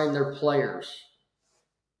re-sign their players?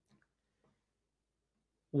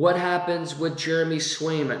 What happens with Jeremy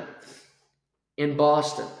Swayman in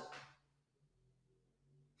Boston?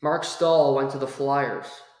 Mark Stahl went to the Flyers.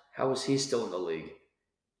 How is he still in the league?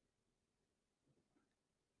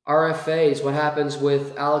 RFAs, what happens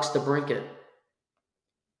with Alex DeBrincat?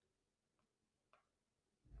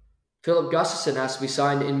 Philip Gustafson has to be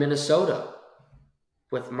signed in Minnesota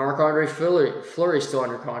with Marc-Andre Fleury still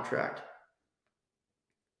under contract.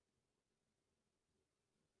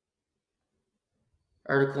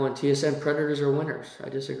 Article on TSN, Predators are winners. I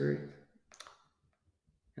disagree.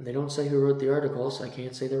 And they don't say who wrote the article, so I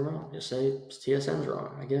can't say they're wrong. Just say TSN's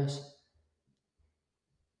wrong, I guess.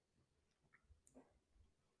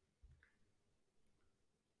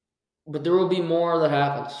 But there will be more that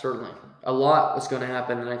happens, certainly. A lot is going to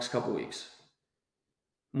happen in the next couple weeks.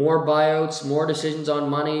 More buyouts, more decisions on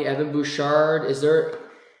money. Evan Bouchard,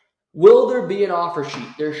 will there be an offer sheet?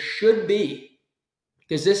 There should be.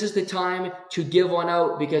 Because this is the time to give one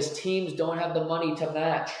out because teams don't have the money to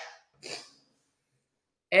match.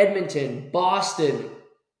 Edmonton, Boston,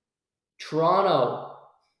 Toronto.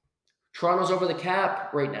 Toronto's over the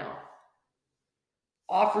cap right now.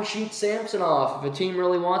 Offer sheet Samsonov if a team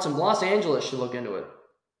really wants him. Los Angeles should look into it.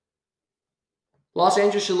 Los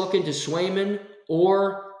Angeles should look into Swayman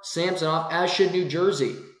or Samsonov, as should New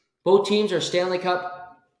Jersey. Both teams are Stanley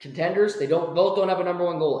Cup contenders. Both don't have a number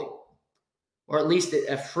one goalie. Or at least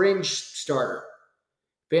a fringe starter.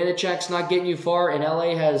 Vanacek's not getting you far, and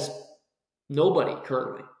LA has nobody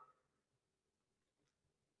currently.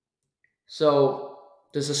 So,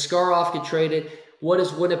 does Askarov get traded? What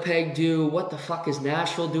does Winnipeg do? What the fuck is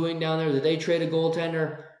Nashville doing down there? Did they trade a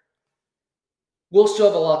goaltender? We'll still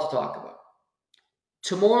have a lot to talk about.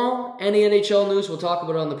 Tomorrow, any NHL news, we'll talk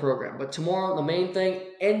about it on the program. But tomorrow, the main thing,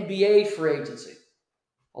 NBA free agency.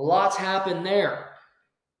 A lot's happened there.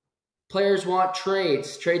 Players want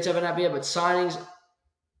trades. Trades haven't happened yet, but signings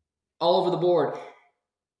all over the board.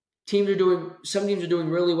 Some teams are doing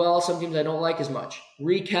really well. Some teams I don't like as much.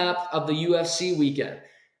 Recap of the UFC weekend.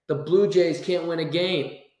 The Blue Jays can't win a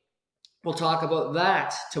game. We'll talk about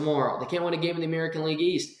that tomorrow. They can't win a game in the American League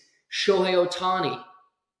East. Shohei Ohtani.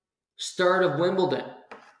 Start of Wimbledon.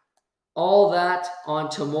 All that on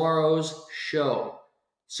tomorrow's show.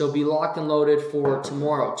 So be locked and loaded for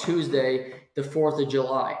tomorrow, Tuesday, the 4th of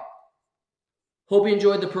July. Hope you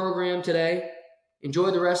enjoyed the program today.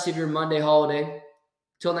 Enjoy the rest of your Monday holiday.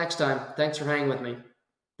 Till next time, thanks for hanging with me.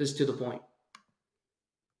 This is To The Point.